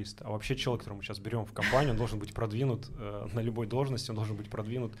специалист, а вообще человек, которого мы сейчас берем в компанию, он должен быть продвинут на любой должности, он должен быть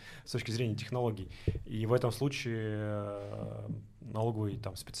продвинут с точки зрения технологий. И в этом случае налоговый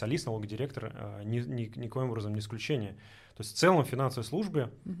специалист, налоговый директор никоим образом не исключение. То есть в целом в финансовой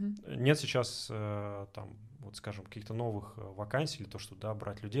службе нет сейчас скажем, каких-то новых вакансий или то, что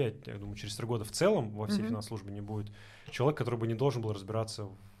брать людей. Я думаю, через 3 года в целом во всей финансовой службе не будет человека, который бы не должен был разбираться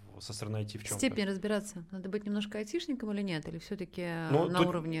со стороны IT в чем-то. Степень разбираться. Надо быть немножко айтишником или нет? Или все-таки на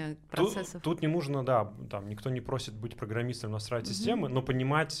уровне процессов? Тут не нужно, никто не просит быть программистом, настраивать системы, но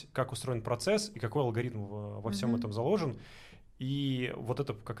понимать, как устроен процесс и какой алгоритм во всем этом заложен. И вот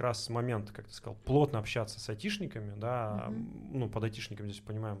это как раз момент, как ты сказал, плотно общаться с айтишниками, под айтишниками здесь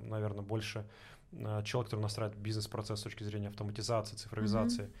понимаем, наверное, больше человек, который настраивает бизнес-процесс с точки зрения автоматизации,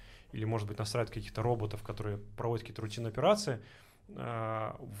 цифровизации, или, может быть, настраивает каких-то роботов, которые проводят какие-то рутинные операции.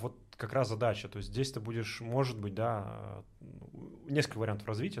 Вот как раз задача. То есть здесь ты будешь, может быть, несколько вариантов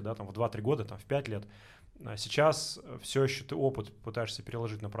развития, в 2-3 года, в 5 лет. Сейчас все еще ты опыт пытаешься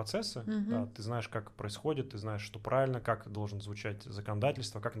переложить на процессы, ты знаешь, как происходит, ты знаешь, что правильно, как должно звучать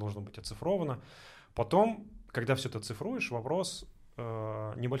законодательство, как должно быть оцифровано. Потом, когда все это цифруешь, вопрос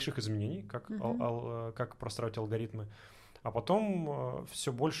небольших изменений, как простраивать алгоритмы, а потом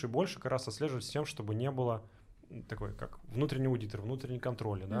все больше и больше как раз отслеживать с тем, чтобы не было такой, как внутренний аудитор, внутренний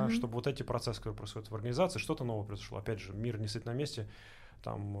контроль, чтобы вот эти процессы, которые происходят в организации, что-то новое произошло. Опять же, мир не стоит на месте,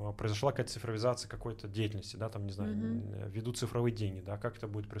 произошла какая-то цифровизация какой-то деятельности, не знаю, ведут цифровые деньги, как это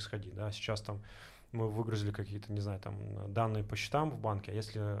будет происходить, сейчас мы выгрузили какие-то, не знаю, данные по счетам в банке, а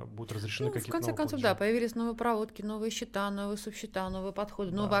если будут разрешены какие-то новые в конце концов, появились новые проводки, новые счета, новые субсчета, новые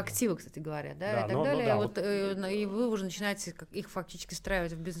подходы, новые активы, кстати говоря, и так далее. И вы уже начинаете их фактически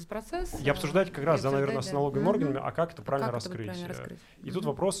встраивать в бизнес-процесс. И обсуждать как раз, наверное, с налоговыми органами, а как это правильно раскрыть. И тут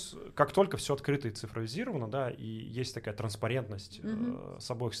вопрос, как только все открыто и цифровизировано, и есть такая транспарентность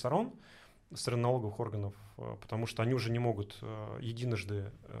с обоих сторон, со стороны налоговых органов, потому что они уже не могут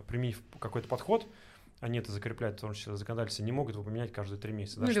единожды, применив какой-то подход, они это закрепляют, в том числе законодательство, не могут его поменять каждые 3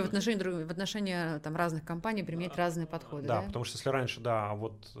 месяца. Или в отношении разных компаний применять разные подходы. Да, потому что если раньше,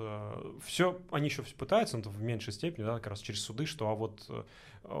 все, они еще пытаются, но в меньшей степени, как раз через суды, что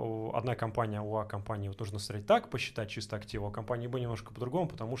одна компания, у А компании нужно смотреть так, посчитать чисто активы, а компании Б немножко по-другому,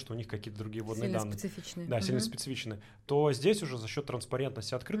 потому что у них какие-то другие вводные данные. Специфичные. Да, сильно специфичные. То здесь уже за счет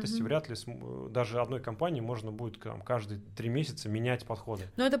транспарентности и открытости вряд ли даже одной компании можно будет каждые 3 месяца менять подходы.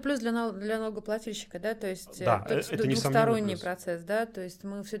 Но это плюс для налогоплательщика, то есть это двухсторонний процесс, то есть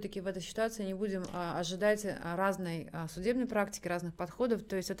мы все-таки в этой ситуации не будем ожидать разной судебной практики, разных подходов,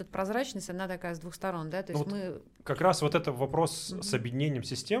 то есть эта прозрачность, она такая с 2 сторон, то есть мы... Как раз вот это вопрос с объединением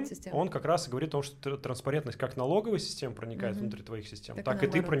систем, он как раз и говорит о том, что транспарентность как налоговой системы проникает внутрь твоих систем, так и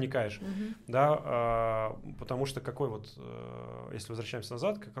ты проникаешь, потому что если возвращаемся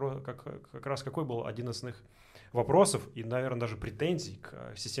назад, как раз какой был один из основных вопросов и, наверное, даже претензий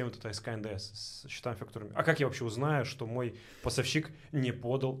к системе СК НДС с счетами фактурами. А как я вообще узнаю, что мой поставщик не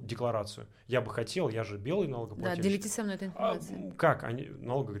подал декларацию? Я бы хотел, я же белый налогоплательщик. Да, делитесь со мной этой информацией. Как?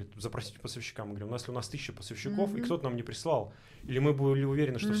 Налоговый говорит, запросите поставщика. Мы говорим, если у нас 1000 поставщиков, и кто-то нам не прислал, или мы были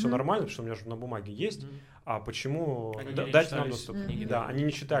уверены, что все нормально, потому что у меня же на бумаге есть, а почему... Дайте нам доступ. Да, они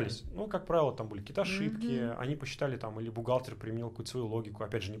не читались. Как правило, там были какие-то ошибки, они посчитали или бухгалтер применил какую-то свою логику,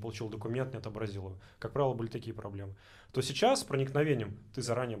 опять же, не получил документ, не отобразил его. Как правило, были такие проблемы. То сейчас с проникновением, ты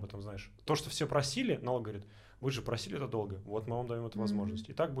заранее об этом знаешь, то, что все просили, налог говорит, вы же просили это долго, вот мы вам даем эту возможность.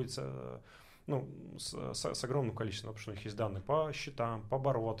 И так будет с огромным количеством, потому что у них есть данные по счетам, по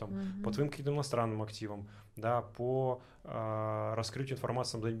оборотам, по твоим каким-то иностранным активам, да, по раскрытию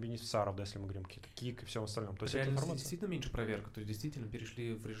информации для бенефициаров, да, если мы говорим какие-то КИК и всем остальном. То есть это информация... действительно меньше проверка, то есть действительно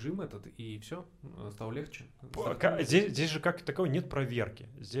перешли в режим этот, и все, стало легче. Здесь же как таковой нет проверки.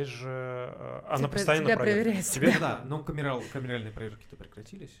 Здесь же она постоянно тебя проверяет. проверяет. Да, но камеральные проверки-то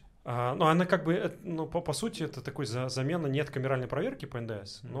прекратились. Ну, она как бы, ну, по сути, это такой замена нет камеральной проверки по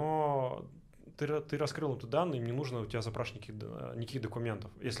НДС, но ты раскрыл эту данные, им не нужно у тебя запрашивать никаких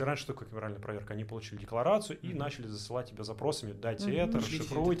документов. Если раньше такая камеральная проверка, они получили декларацию и начали засылать тебе запросами, дайте это,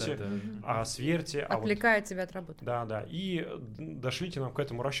 расшифруйте, сверьте. Отвлекает тебя от работы. Да. И дошлите нам к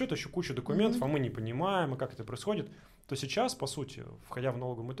этому расчету еще кучу документов, а мы не понимаем, и как это происходит. То сейчас, по сути, входя в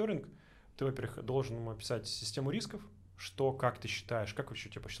налоговый мониторинг, ты, во-первых, должен описать систему рисков, что, как ты считаешь, как вообще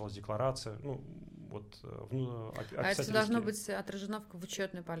у тебя посчиталась декларация, ну, вот... А это должно быть отражено в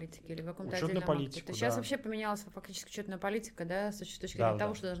учетной политике или в каком-то отдельном акте? То есть сейчас вообще поменялась фактически учетная политика, да, с точки зрения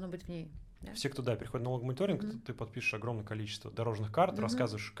того, что должно быть в ней? Да? Все, кто, переходит на налоговый мониторинг, ты подпишешь огромное количество дорожных карт,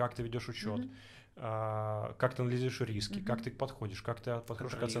 рассказываешь, как ты ведешь учет, как ты анализируешь риски, как ты подходишь, как ты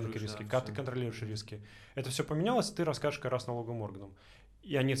подходишь к оценке риска, как ты контролируешь риски. Это все поменялось, ты расскажешь как раз налоговым органам.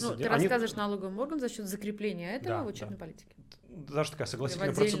 И ты рассказываешь налоговым органам за счет закрепления этого в учетной политике. Даже такая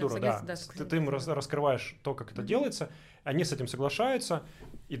согласительная процедура, Ты им раскрываешь то, как это делается, они с этим соглашаются,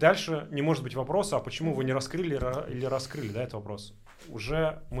 и дальше не может быть вопроса, а почему вы не раскрыли или раскрыли, да, это вопрос.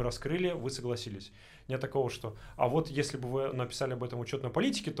 Уже мы раскрыли, вы согласились. Нет такого, что, а вот если бы вы написали об этом в учетной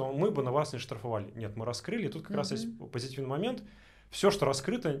политике, то мы бы на вас не штрафовали. Нет, мы раскрыли, и тут как раз есть позитивный момент. Все, что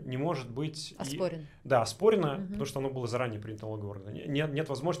раскрыто, не может быть... Оспорено. Оспорено, потому что оно было заранее принято налоговым органом. Нет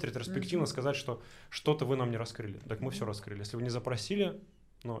возможности ретроспективно сказать, что что-то вы нам не раскрыли. Так мы все раскрыли. Если вы не запросили,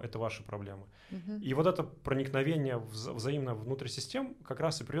 это ваши проблемы. И вот это проникновение взаимно внутрь систем как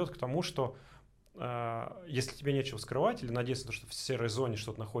раз и приведет к тому, что если тебе нечего скрывать или надеяться, что в серой зоне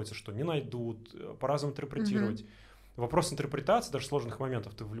что-то находится, что не найдут, по-разному интерпретировать, вопрос интерпретации, даже сложных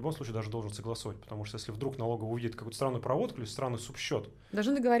моментов, ты в любом случае даже должен согласовать, потому что если вдруг налоговый увидит какую-то странную проводку или странный субсчет,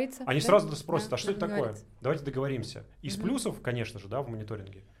 должны договориться. Они сразу спросят, а что это такое? Давайте договоримся. Из плюсов, конечно же, в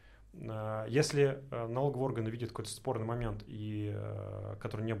мониторинге, если налоговые органы видят какой-то спорный момент,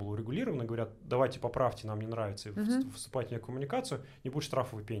 который не был урегулирован, и говорят, давайте поправьте, нам не нравится, и вступайте в некую коммуникацию, не будет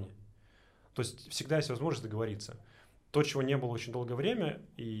штрафов и пени. То есть всегда есть возможность договориться. То, чего не было очень долгое время,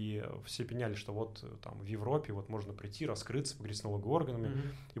 и все пеняли, что вот там в Европе вот можно прийти, раскрыться, поговорить с налоговыми органами,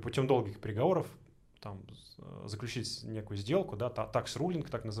 и путем долгих переговоров там, заключить некую сделку, да, tax-ruling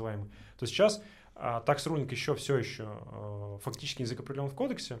так называемый. То сейчас tax-ruling все еще фактически не закреплен в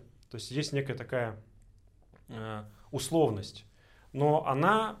кодексе, то есть есть некая такая условность, но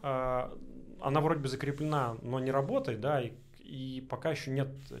она вроде бы закреплена, но не работает, да, и пока еще нет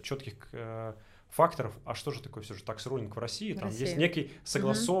четких факторов, а что же такое все же tax-ruling в России? Там есть некое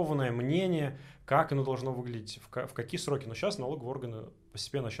согласованное мнение, как оно должно выглядеть, в какие сроки, но сейчас налоговые органы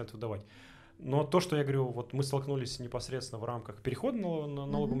постепенно начинают выдавать. Но то, что я говорю, вот мы столкнулись непосредственно в рамках перехода на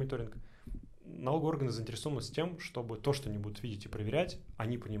налоговый мониторинг, налоговые органы заинтересованы с тем, чтобы то, что они будут видеть и проверять,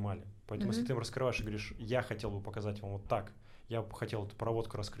 они понимали. Поэтому если ты им раскрываешь и говоришь, я хотел бы показать вам вот так, я бы хотел эту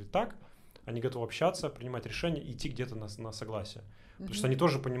проводку раскрыть так, они готовы общаться, принимать решения, идти где-то на согласие. Потому что они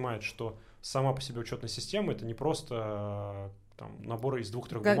тоже понимают, что сама по себе учетная система — это не просто там, набор из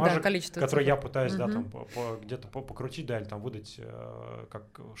 2-3 бумажек, которые я пытаюсь где-то покрутить, или там выдать,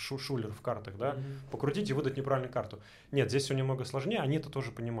 как шулер в картах, покрутить и выдать неправильную карту. Нет, здесь все немного сложнее, они это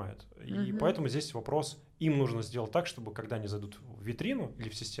тоже понимают. И поэтому здесь вопрос, им нужно сделать так, чтобы когда они зайдут в витрину или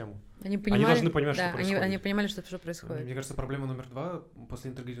в систему, они должны понимать, что происходит. Они понимали, что происходит. Мне кажется, проблема номер 2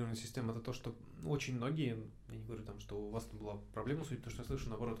 после интегрированной системы — это то, что очень многие, я не говорю, что у вас была проблема, судя по тому, что я слышу,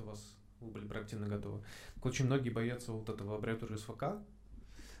 наоборот, вы были проактивно готовы. Очень многие боятся вот этого аббревиатуры СФК,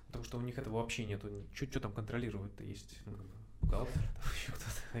 потому что у них этого вообще нету. Что там контролировать-то есть? Бухгалтер, еще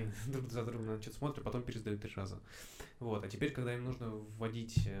кто-то, друг за другом смотрят, потом пересдают 3 раза. А теперь, когда им нужно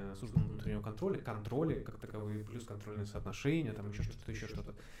вводить службу внутреннего контроли как таковые, плюс контрольные соотношения, там еще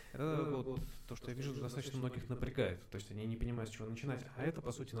что-то, это то, что я вижу, достаточно многих напрягает. То есть они не понимают, с чего начинать. А это,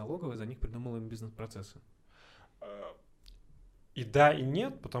 по сути, налоговая за них придумала им бизнес-процессы. И да, и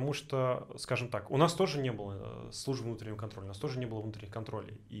нет, потому что, скажем так, у нас тоже не было службы внутреннего контроля, у нас тоже не было внутренних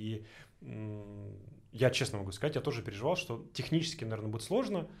контролей. И я честно могу сказать, я тоже переживал, что технически, наверное, будет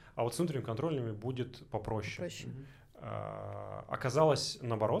сложно, а вот с внутренними контролями будет попроще. Оказалось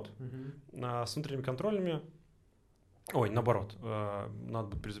наоборот. С внутренними контролями... наоборот, надо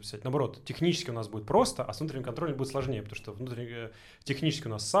будет перезаписать. Наоборот, технически у нас будет просто, а с внутренним контролем будет сложнее, потому что технически у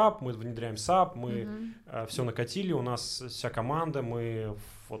нас SAP, мы внедряем SAP, мы все накатили, у нас вся команда, мы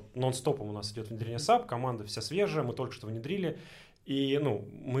нон-стопом у нас идет внедрение SAP, команда вся свежая, мы только что внедрили, И,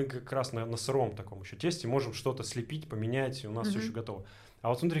 мы как раз на сыром таком еще тесте можем что-то слепить, поменять, и у нас все еще готово. А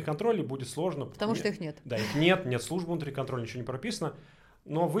вот внутренних контролей будет сложно. Потому что их нет. Да, их нет службы внутренних контролей, ничего не прописано.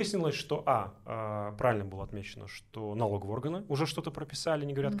 Но выяснилось, что, правильно было отмечено, что налоговые органы уже что-то прописали,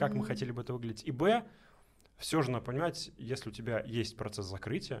 не говорят, как мы хотели бы это выглядеть. И б, все же надо понимать, если у тебя есть процесс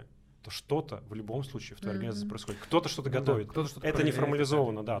закрытия, то что-то в любом случае в твоей организации происходит. Кто-то что-то готовит. Кто-то что-то это не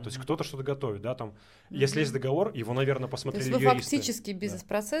формализовано, да. То есть кто-то что-то готовит, да, там. Если есть договор, его, наверное, посмотрели юристы. То есть вы фактически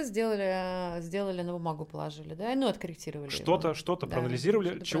бизнес-процесс сделали на бумагу, положили, да, откорректировали Что-то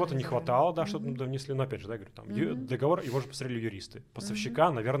проанализировали, чего-то не хватало, да, что-то внесли, но опять же, да, говорю, там, договор, его же посмотрели юристы. Поставщика,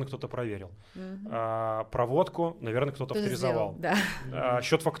 наверное, кто-то проверил. Проводку, наверное, кто-то авторизовал.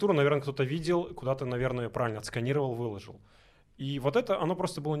 Счет фактуру, наверное, кто-то видел, куда-то, наверное, правильно отсканировал, выложил. И вот это, оно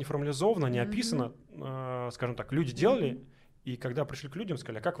просто было не формализовано, не описано, скажем так, люди делали, и когда пришли к людям,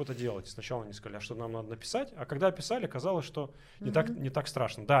 сказали, а как вы это делаете? Сначала они сказали, а что нам надо написать, а когда описали, оказалось, что не так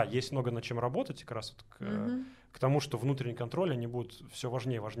страшно. Да, есть много над чем работать, как раз вот к тому, что внутренний контроль, они будут все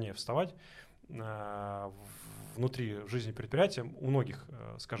важнее и важнее вставать внутри жизни предприятия. У многих,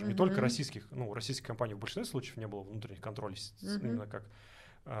 скажем, не только российских компаний в большинстве случаев не было внутренних контролей, именно как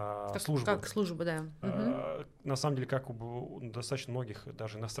службы. Как служба, да. На самом деле, как у достаточно многих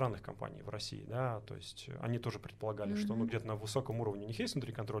даже иностранных компаний в России, да, то есть они тоже предполагали, что где-то на высоком уровне у них есть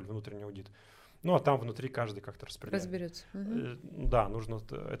внутренний контроль, внутренний аудит, а там внутри каждый как-то распределяет. Разберется. Да, нужно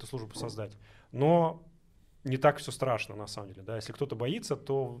эту службу создать. Но не так все страшно, на самом деле. Да? Если кто-то боится,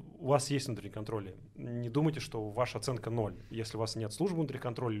 то у вас есть внутренний контроль. Не думайте, что ваша оценка 0. Если у вас нет службы внутреннего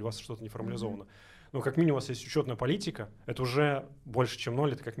контроля или у вас что-то не формализовано. Как минимум у вас есть учетная политика, это уже больше, чем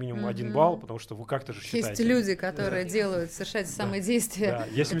 0, это как минимум 1 балл, потому что вы как-то же считаете. Есть люди, которые совершают самые действия. Да,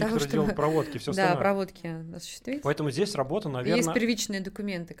 есть люди, которые делают проводки, все остальное. Да, проводки осуществить. Поэтому здесь работа, наверное... Есть первичные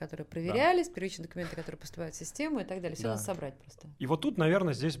документы, которые проверялись, первичные документы, которые поступают в систему и так далее. Все надо собрать просто. И вот тут,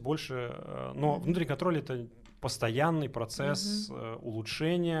 наверное, здесь больше... Но внутренний контроль — это постоянный процесс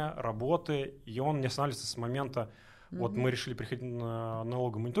улучшения работы, и он не останавливается с момента... Вот мы решили приходить на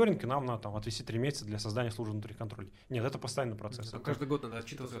налоговый мониторинг, и нам надо отвести 3 месяца для создания службы внутренних контролей. Нет, это постоянный процесс. Каждый год надо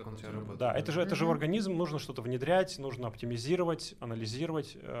отчитываться, как он у тебя работает. Да, это же организм, нужно что-то внедрять, нужно оптимизировать,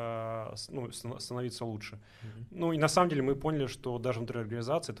 анализировать, становиться лучше. И на самом деле мы поняли, что даже внутри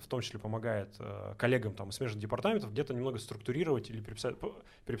организации это в том числе помогает коллегам из смежных департаментов где-то немного структурировать или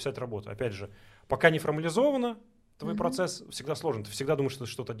переписать работу. Опять же, пока не формализовано, твой процесс всегда сложен, ты всегда думаешь, что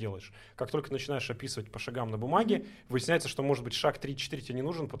ты что-то делаешь. Как только начинаешь описывать по шагам на бумаге, выясняется, что, может быть, шаг 3-4 тебе не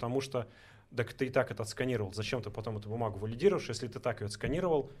нужен, потому что ты и так это отсканировал. Зачем ты потом эту бумагу валидируешь, если ты так ее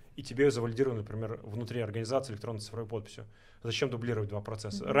отсканировал, и тебе ее завалидировали, например, внутри организации электронной цифровой подписью? Зачем дублировать 2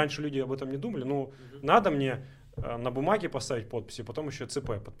 процесса? Раньше люди об этом не думали, надо мне на бумаге поставить подпись, и потом еще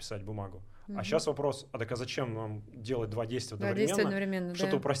ЦП подписать бумагу. А сейчас вопрос, так зачем нам делать 2 действия одновременно?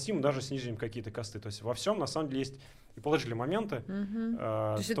 Что-то упростим, даже снизим какие-то косты. То есть во всем, на самом деле, есть и положительные моменты.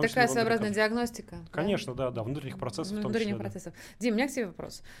 То есть это такая своеобразная диагностика? Конечно, да, внутренних процессов в том числе. Процессов. Дим, у меня к тебе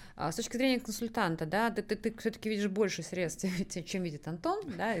вопрос. С точки зрения консультанта, да, ты все-таки видишь больше средств, чем видит Антон,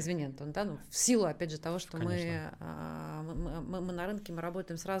 да, извини, Антон, да, в силу, опять же, того, что мы на рынке, мы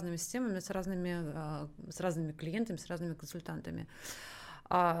работаем с разными системами, с разными клиентами, с разными консультантами.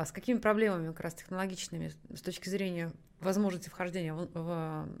 А с какими проблемами как раз технологичными с точки зрения возможности вхождения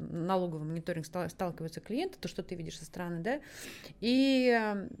в налоговый мониторинг сталкиваются клиенты, то, что ты видишь со стороны, да,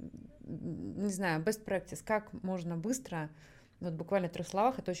 и, не знаю, best practice, как можно быстро, буквально в 3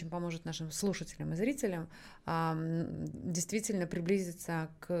 словах, это очень поможет нашим слушателям и зрителям действительно приблизиться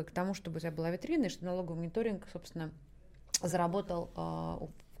к тому, чтобы у тебя была витрина, и чтобы налоговый мониторинг, собственно, заработал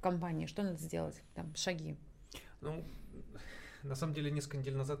в компании. Что надо сделать? Шаги. На самом деле, несколько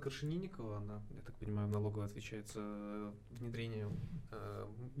недель назад Крашенинникова, она, я так понимаю, налоговая отвечает за внедрение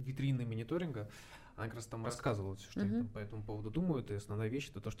витрины мониторинга, она как раз там рассказывала, что они по этому поводу думают, и основная вещь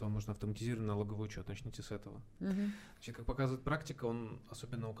 — это то, что вам нужно автоматизированный налоговый учет. Начните с этого. Значит, как показывает практика,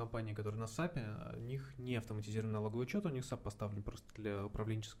 особенно у компаний, которые на САПе, у них не автоматизированный налоговый учет, у них САП поставлен просто для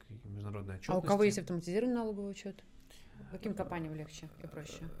управленческой международной отчетности. А у кого есть автоматизированный налоговый учет? Каким компаниям легче и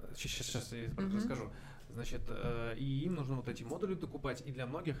проще? Сейчас я расскажу. Значит, и им нужно эти модули докупать, и для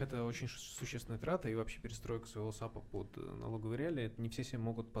многих это очень существенная трата, и вообще перестройка своего САПа под налоговые реалии, это не все себе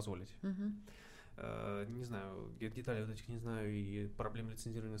могут позволить. Не знаю, я деталей этих не знаю, и проблем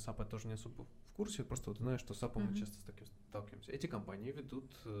лицензирования САПа тоже не особо в курсе, просто знаю, что с САПом мы часто с таким сталкиваемся. Эти компании ведут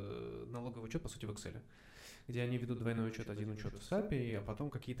налоговый учет, по сути, в Excel, где они ведут двойной учет, один учет в САПе, а потом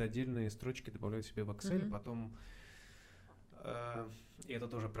какие-то отдельные строчки добавляют себе в Excel, потом... И это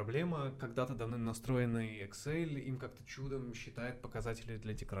тоже проблема. Когда-то давно настроенный Excel им как-то чудом считает показатели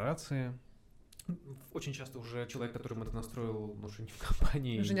для декларации. Очень часто уже человек, который это настроил, уже не в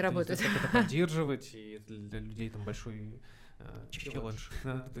компании. Уже не работает. Как это поддерживать, и для людей там большой челлендж.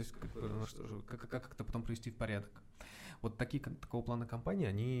 Да? То есть как это потом привести в порядок. Вот такого плана компании,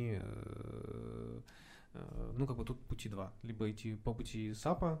 они, тут пути два. Либо идти по пути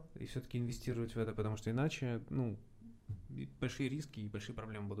САПа и все-таки инвестировать в это, потому что иначе, большие риски и большие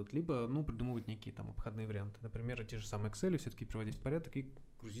проблемы будут. Либо, придумывать некие там обходные варианты. Например, те же самые Excel все-таки приводить в порядок и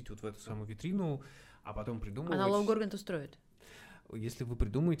грузить вот в эту самую витрину, а потом придумывать... А налоговый орган это устроит? Если вы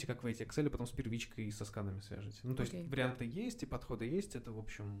придумаете, как в эти Excel, потом с первичкой и со сканами свяжете. То есть варианты есть и подходы есть, это, в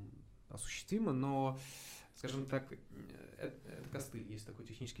общем, осуществимо, но, скажем так, это костыль, есть такой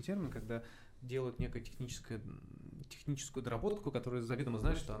технический термин, когда делают некую техническую доработку, которая заведомо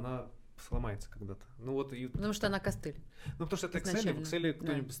знает, что она сломается когда-то. Потому что она костыль. Потому что это Excel, в Excel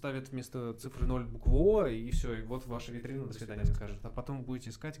кто-нибудь ставит вместо цифры 0 букву О, и все, и вот ваша витрина, до свидания, скажет. А потом вы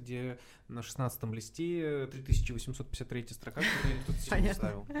будете искать, где на 16-м листе 3853 строка, которую кто-то себе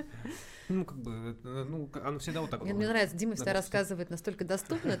ставил. Оно всегда вот так вот. Мне нравится, Дима всегда рассказывает настолько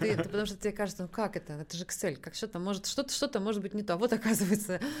доступно, потому что тебе кажется, как это? Это же Excel, как что-то может быть не то. А вот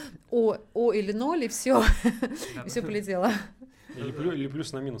оказывается О или 0, и все, и все полетело. Или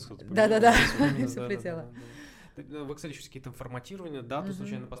плюс на минус кто-то. Да, все полетело. В Excel еще какие-то форматирования, дату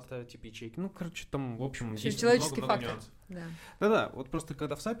случайно поставить, типа ячейки. Там, в общем, есть человеческий фактор. Нюансов. Да, вот просто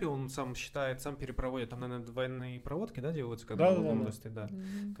когда в SAP он сам считает, сам перепроводит, там, наверное, двойные проводки, делаются, когда в области,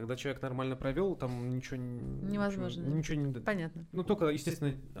 Когда человек нормально провел, там ничего невозможно. Ничего не... Понятно. Только,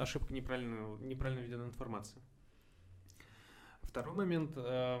 естественно, ошибка неправильно введена информация. Второй момент,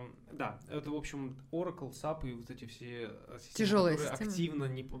 это, в общем, Oracle, SAP и вот эти все системы, тяжелые которые системы. Активно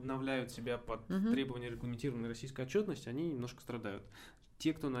не обновляют себя под требования регламентированной российской отчетности, они немножко страдают.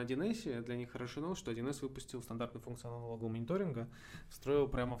 Те, кто на 1С, для них хорошо, что 1С выпустил стандартную функцию налогового мониторинга, встроил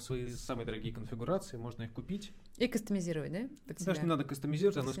прямо в свои самые дорогие конфигурации, можно их купить. И кастомизировать, да? Даже не надо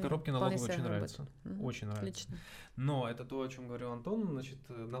кастомизировать, оно из коробки налоговой очень нравится. Очень нравится. Отлично. Но это то, о чем говорил Антон, значит,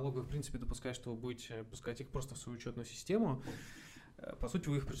 налоговый, в принципе, допускает, что вы будете пускать их просто в свою учетную систему. По сути,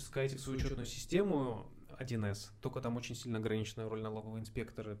 вы их пускаете в свою учетную систему 1С, только там очень сильно ограниченная роль налогового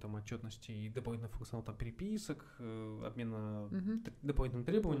инспектора, там отчетности и дополнительный функционал там переписок, обмена дополнительным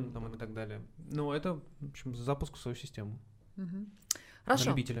требованиям там, и так далее. Но это, в общем, запуск в свою систему. Хорошо. На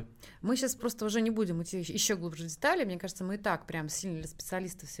любителя. Мы сейчас просто уже не будем идти еще глубже в детали. Мне кажется, мы и так прям сильно для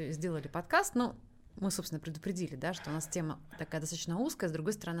специалистов все сделали подкаст, но мы, собственно, предупредили, что у нас тема такая достаточно узкая, с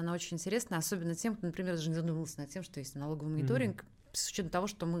другой стороны, она очень интересная, особенно тем, кто, например, даже не задумывался над тем, что есть налоговый мониторинг, с учетом того,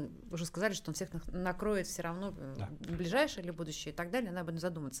 что мы уже сказали, что он всех накроет все равно в ближайшее или будущее и так далее, надо об этом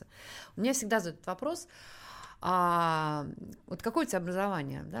задуматься. У меня всегда задают вопрос, вот какое у тебя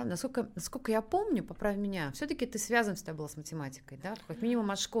образование? Насколько я помню, поправь меня, все-таки ты связан всегда была с математикой, как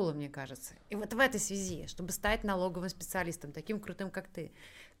минимум от школы, мне кажется. И вот в этой связи, чтобы стать налоговым специалистом, таким крутым, как ты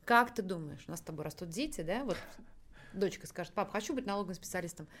думаешь, у нас с тобой растут дети, вот дочка скажет: пап, хочу быть налоговым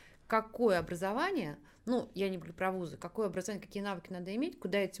специалистом. Какое образование, я не говорю про вузы, какое образование, какие навыки надо иметь,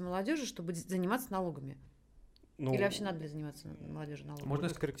 куда идти молодежи, чтобы заниматься налогами? Или вообще надо ли заниматься молодежью налогами? Можно я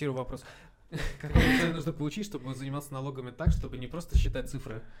скорректирую вопрос? Какое образование нужно получить, чтобы заниматься налогами так, чтобы не просто считать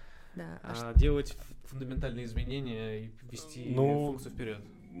цифры, а делать фундаментальные изменения и вести функцию вперед?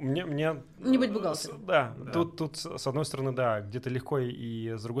 Не быть бухгалтером. Да. Тут с одной стороны, где-то легко,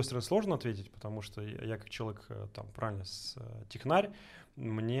 и с другой стороны сложно ответить, потому что я как человек, правильно, технарь,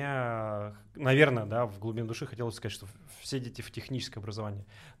 мне, наверное, в глубине души хотелось сказать, что все дети в техническое образование.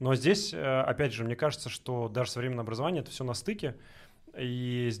 Но здесь, опять же, мне кажется, что даже современное образование — это все на стыке,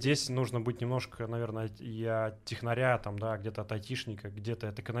 и здесь нужно быть немножко, наверное, и от технаря, где-то от айтишника, где-то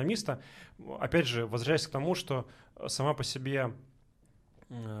от экономиста. Опять же, возвращаясь к тому, что сама по себе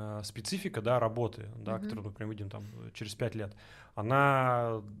специфика работы, которую мы прям видим через 5 лет,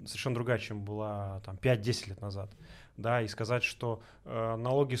 она совершенно другая, чем была 5-10 лет назад. И сказать, что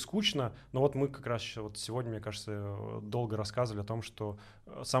налоги скучно, но вот мы как раз сегодня, мне кажется, долго рассказывали о том, что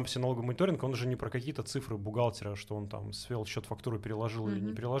сам по себе налоговый мониторинг, он уже не про какие-то цифры бухгалтера, что он свел счет, фактуру, переложил или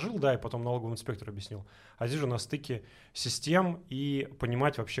не переложил, и потом налоговый инспектор объяснил. А здесь же на стыке систем и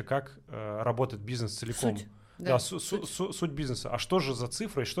понимать вообще, как работает бизнес целиком. Суть бизнеса. А что же за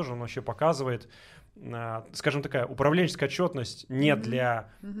цифры, и что же он вообще показывает? Скажем, такая управленческая отчетность не для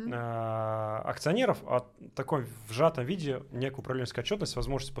акционеров, а такой в сжатом виде некая управленческая отчетность,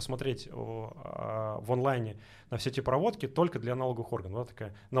 возможность посмотреть в онлайне на все эти проводки только для налоговых органов.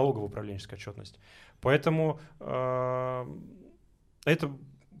 Такая налоговая управленческая отчетность. Поэтому эта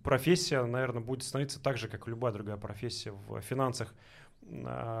профессия, наверное, будет становиться так же, как и любая другая профессия в финансах,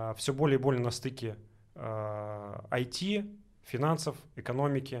 все более и более на стыке IT, финансов,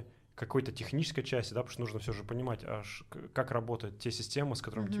 экономики какой-то технической части, да, потому что нужно все же понимать, как работают те системы, с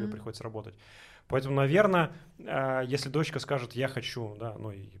которыми тебе приходится работать. Поэтому, наверное, если дочка скажет, я хочу, да,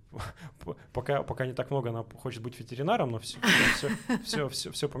 ну и пока не так много, она хочет быть ветеринаром, но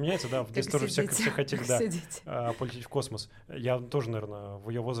все поменяется, да, в детстве тоже все хотели, да, полететь в космос. Я тоже, наверное, в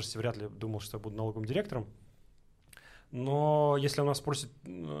ее возрасте вряд ли думал, что я буду налоговым директором. Но если она спросит,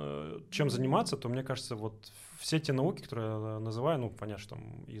 чем заниматься, то, мне кажется, вот все те науки, которые я называю, ну, понятно, что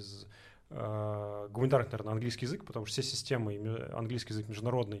там из гуманитарных, наверное, английский язык, потому что все системы, английский язык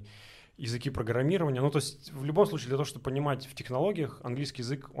международный, языки программирования, ну, то есть в любом случае для того, чтобы понимать в технологиях, английский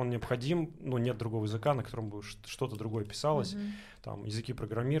язык, он необходим, ну, нет другого языка, на котором бы что-то другое писалось, там, языки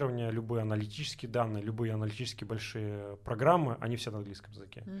программирования, любые аналитические данные, любые аналитические большие программы, они все на английском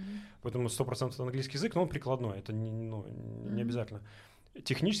языке. Поэтому 100% английский язык, но он прикладной, это не обязательно.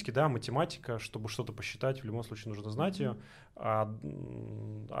 Технически, да, математика, чтобы что-то посчитать, в любом случае нужно знать ее,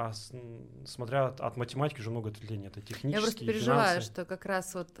 смотря от математики уже много ответвлений, это технические, я просто переживаю, финансы. что как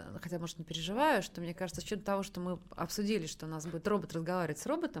раз вот, хотя, может, не переживаю, что мне кажется, с учетом того, что мы обсудили, что у нас будет робот разговаривать с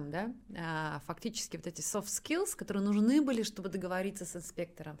роботом, да, фактически вот эти soft skills, которые нужны были, чтобы договориться с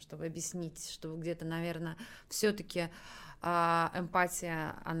инспектором, чтобы объяснить, что где-то, наверное, все-таки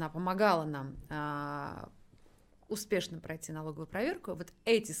эмпатия, она помогала нам успешно пройти налоговую проверку, вот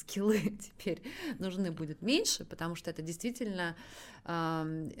эти скиллы теперь нужны будет меньше, потому что это действительно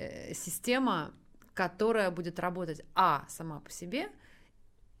система, которая будет работать сама по себе,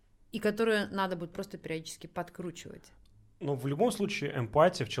 и которую надо будет просто периодически подкручивать. Ну, в любом случае,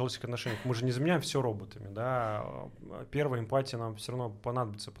 эмпатия в человеческих отношениях, мы же не заменяем все роботами, да, первая эмпатия нам все равно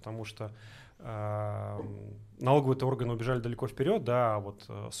понадобится, потому что налоговые-то органы убежали далеко вперед, да, а вот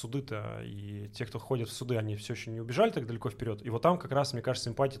суды-то и те, кто ходят в суды, они все еще не убежали так далеко вперед, и вот там как раз, мне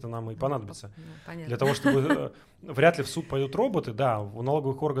кажется, эмпатия-то нам и понадобится. Для того, чтобы вряд ли в суд пойдут роботы, да, у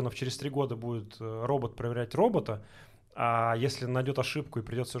налоговых органов через 3 года будет робот проверять робота, а если найдет ошибку и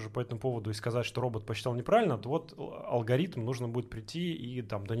придется уже по этому поводу и сказать, что робот посчитал неправильно, то вот алгоритм нужно будет прийти и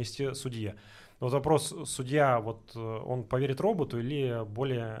там донести судье. Но вот вопрос, судья, вот он поверит роботу или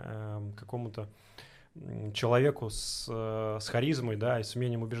более какому-то человеку с харизмой, да, и с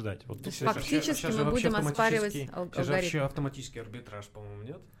умением убеждать. Вот фактически мы будем оспаривать алгоритм. Сейчас же вообще автоматический арбитраж, по-моему,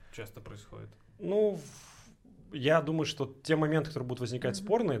 нет? Часто происходит. Ну, я думаю, что те моменты, которые будут возникать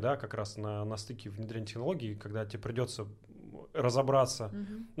спорные, да, как раз на стыке внедрения технологий, когда тебе придется разобраться,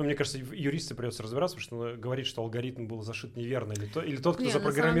 ну, мне кажется, юристу придется разбираться, потому что говорит, что алгоритм был зашит неверно, или тот, кто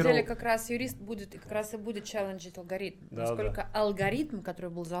запрограммировал... На самом деле, как раз юрист как раз и будет челленджить алгоритм. Да, насколько алгоритм,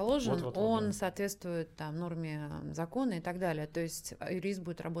 который был заложен, он соответствует там норме закона и так далее. То есть юрист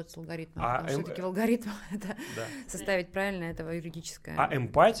будет работать с алгоритмом, потому что все-таки алгоритм это составить правильно этого юридическое. А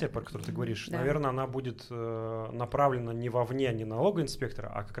эмпатия, про которую ты говоришь, наверное, она будет направлена не вовне, не на налогового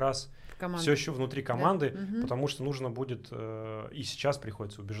инспектора, а как раз все еще внутри команды, потому что нужно будет... И сейчас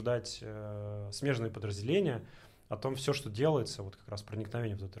приходится убеждать смежные подразделения о том, все, что делается, вот как раз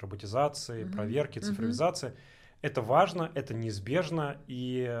проникновение вот этой роботизации, проверки, цифровизации, это важно, это неизбежно,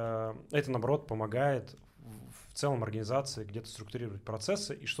 и это, наоборот, помогает в целом организации где-то структурировать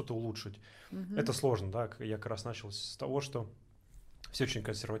процессы и что-то улучшить. Это сложно, да, я как раз начал с того, что все очень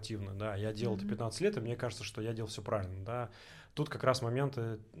консервативно, да, я делал это 15 лет, и мне кажется, что я делал все правильно, да. Тут как раз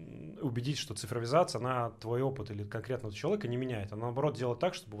моменты убедить, что цифровизация, она твой опыт или конкретного человека не меняет, она наоборот делает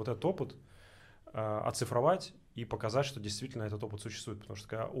так, чтобы вот этот опыт оцифровать и показать, что действительно этот опыт существует, потому что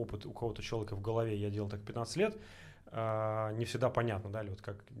когда опыт у кого-то человека в голове, я делал так 15 лет, не всегда понятно, да, или вот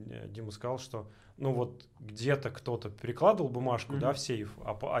как Дима сказал, что, ну вот где-то кто-то перекладывал бумажку, да, в сейф,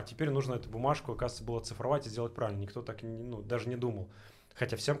 а теперь нужно эту бумажку, оказывается, было оцифровать и сделать правильно, никто так даже не думал,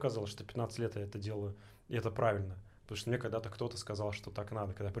 хотя всем казалось, что 15 лет я это делаю, и это правильно, потому что мне когда-то кто-то сказал, что так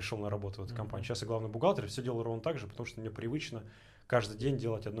надо, когда я пришел на работу в эту компанию, сейчас я главный бухгалтер, все делаю ровно так же, потому что мне привычно каждый день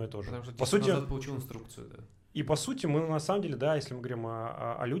делать одно и то же. Потому что по сути, назад получил инструкцию, да. И по сути мы на самом деле, да, если мы говорим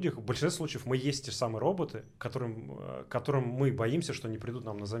о людях, в большинстве случаев мы есть те самые роботы, которым мы боимся, что они придут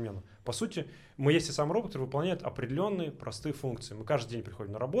нам на замену. По сути, мы есть те самые роботы, которые выполняют определенные простые функции. Мы каждый день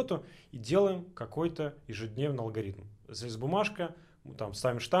приходим на работу и делаем какой-то ежедневный алгоритм. Здесь бумажка, мы там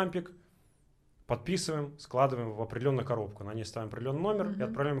ставим штампик, подписываем, складываем в определенную коробку. На ней ставим определенный номер и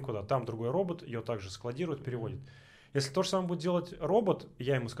отправляем куда. Там другой робот ее также складирует, переводит. Если то же самое будет делать робот,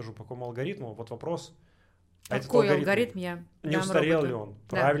 я ему скажу, по какому алгоритму, вот вопрос... Какой алгоритм я не устарел ли он,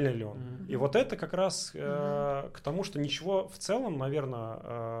 правильный ли он. И вот это как раз к тому, что ничего в целом,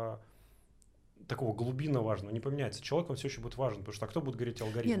 наверное, такого глубинно важного не поменяется. Человек, он все еще будет важен, потому что кто будет говорить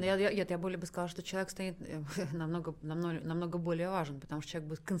алгоритм? Нет, я более бы сказала, что человек станет намного более важен, потому что человек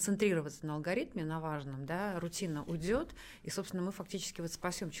будет концентрироваться на алгоритме, на важном, да, рутина уйдет, и, собственно, мы фактически вот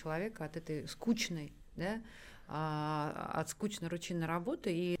спасем человека от этой скучной, да, от скучной рутинной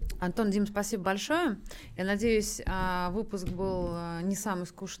работы. И, Антон, Дим, спасибо большое. Я надеюсь, выпуск был не самый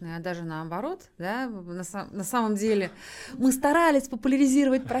скучный, а даже наоборот. Да? На самом деле мы старались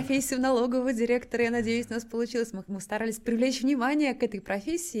популяризировать профессию налогового директора. Я надеюсь, у нас получилось. Мы старались привлечь внимание к этой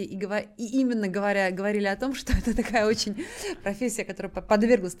профессии и именно говорили о том, что это такая очень профессия, которая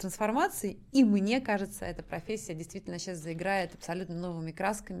подверглась трансформации. И мне кажется, эта профессия действительно сейчас заиграет абсолютно новыми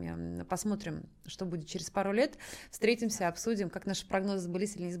красками. Посмотрим, что будет через пару лет. Встретимся, обсудим, как наши прогнозы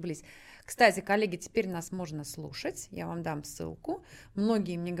сбылись или не сбылись. Кстати, коллеги, теперь нас можно слушать. Я вам дам ссылку.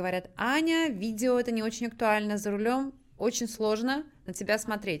 Многие мне говорят: Аня, видео это не очень актуально, за рулем очень сложно на тебя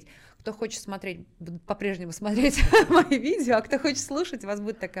смотреть. Кто хочет смотреть, буду по-прежнему смотреть мои видео, а кто хочет слушать, у вас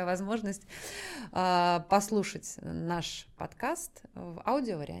будет такая возможность послушать наш подкаст в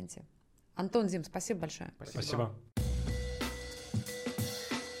аудиоварианте. Антон, Дим, спасибо большое. Спасибо.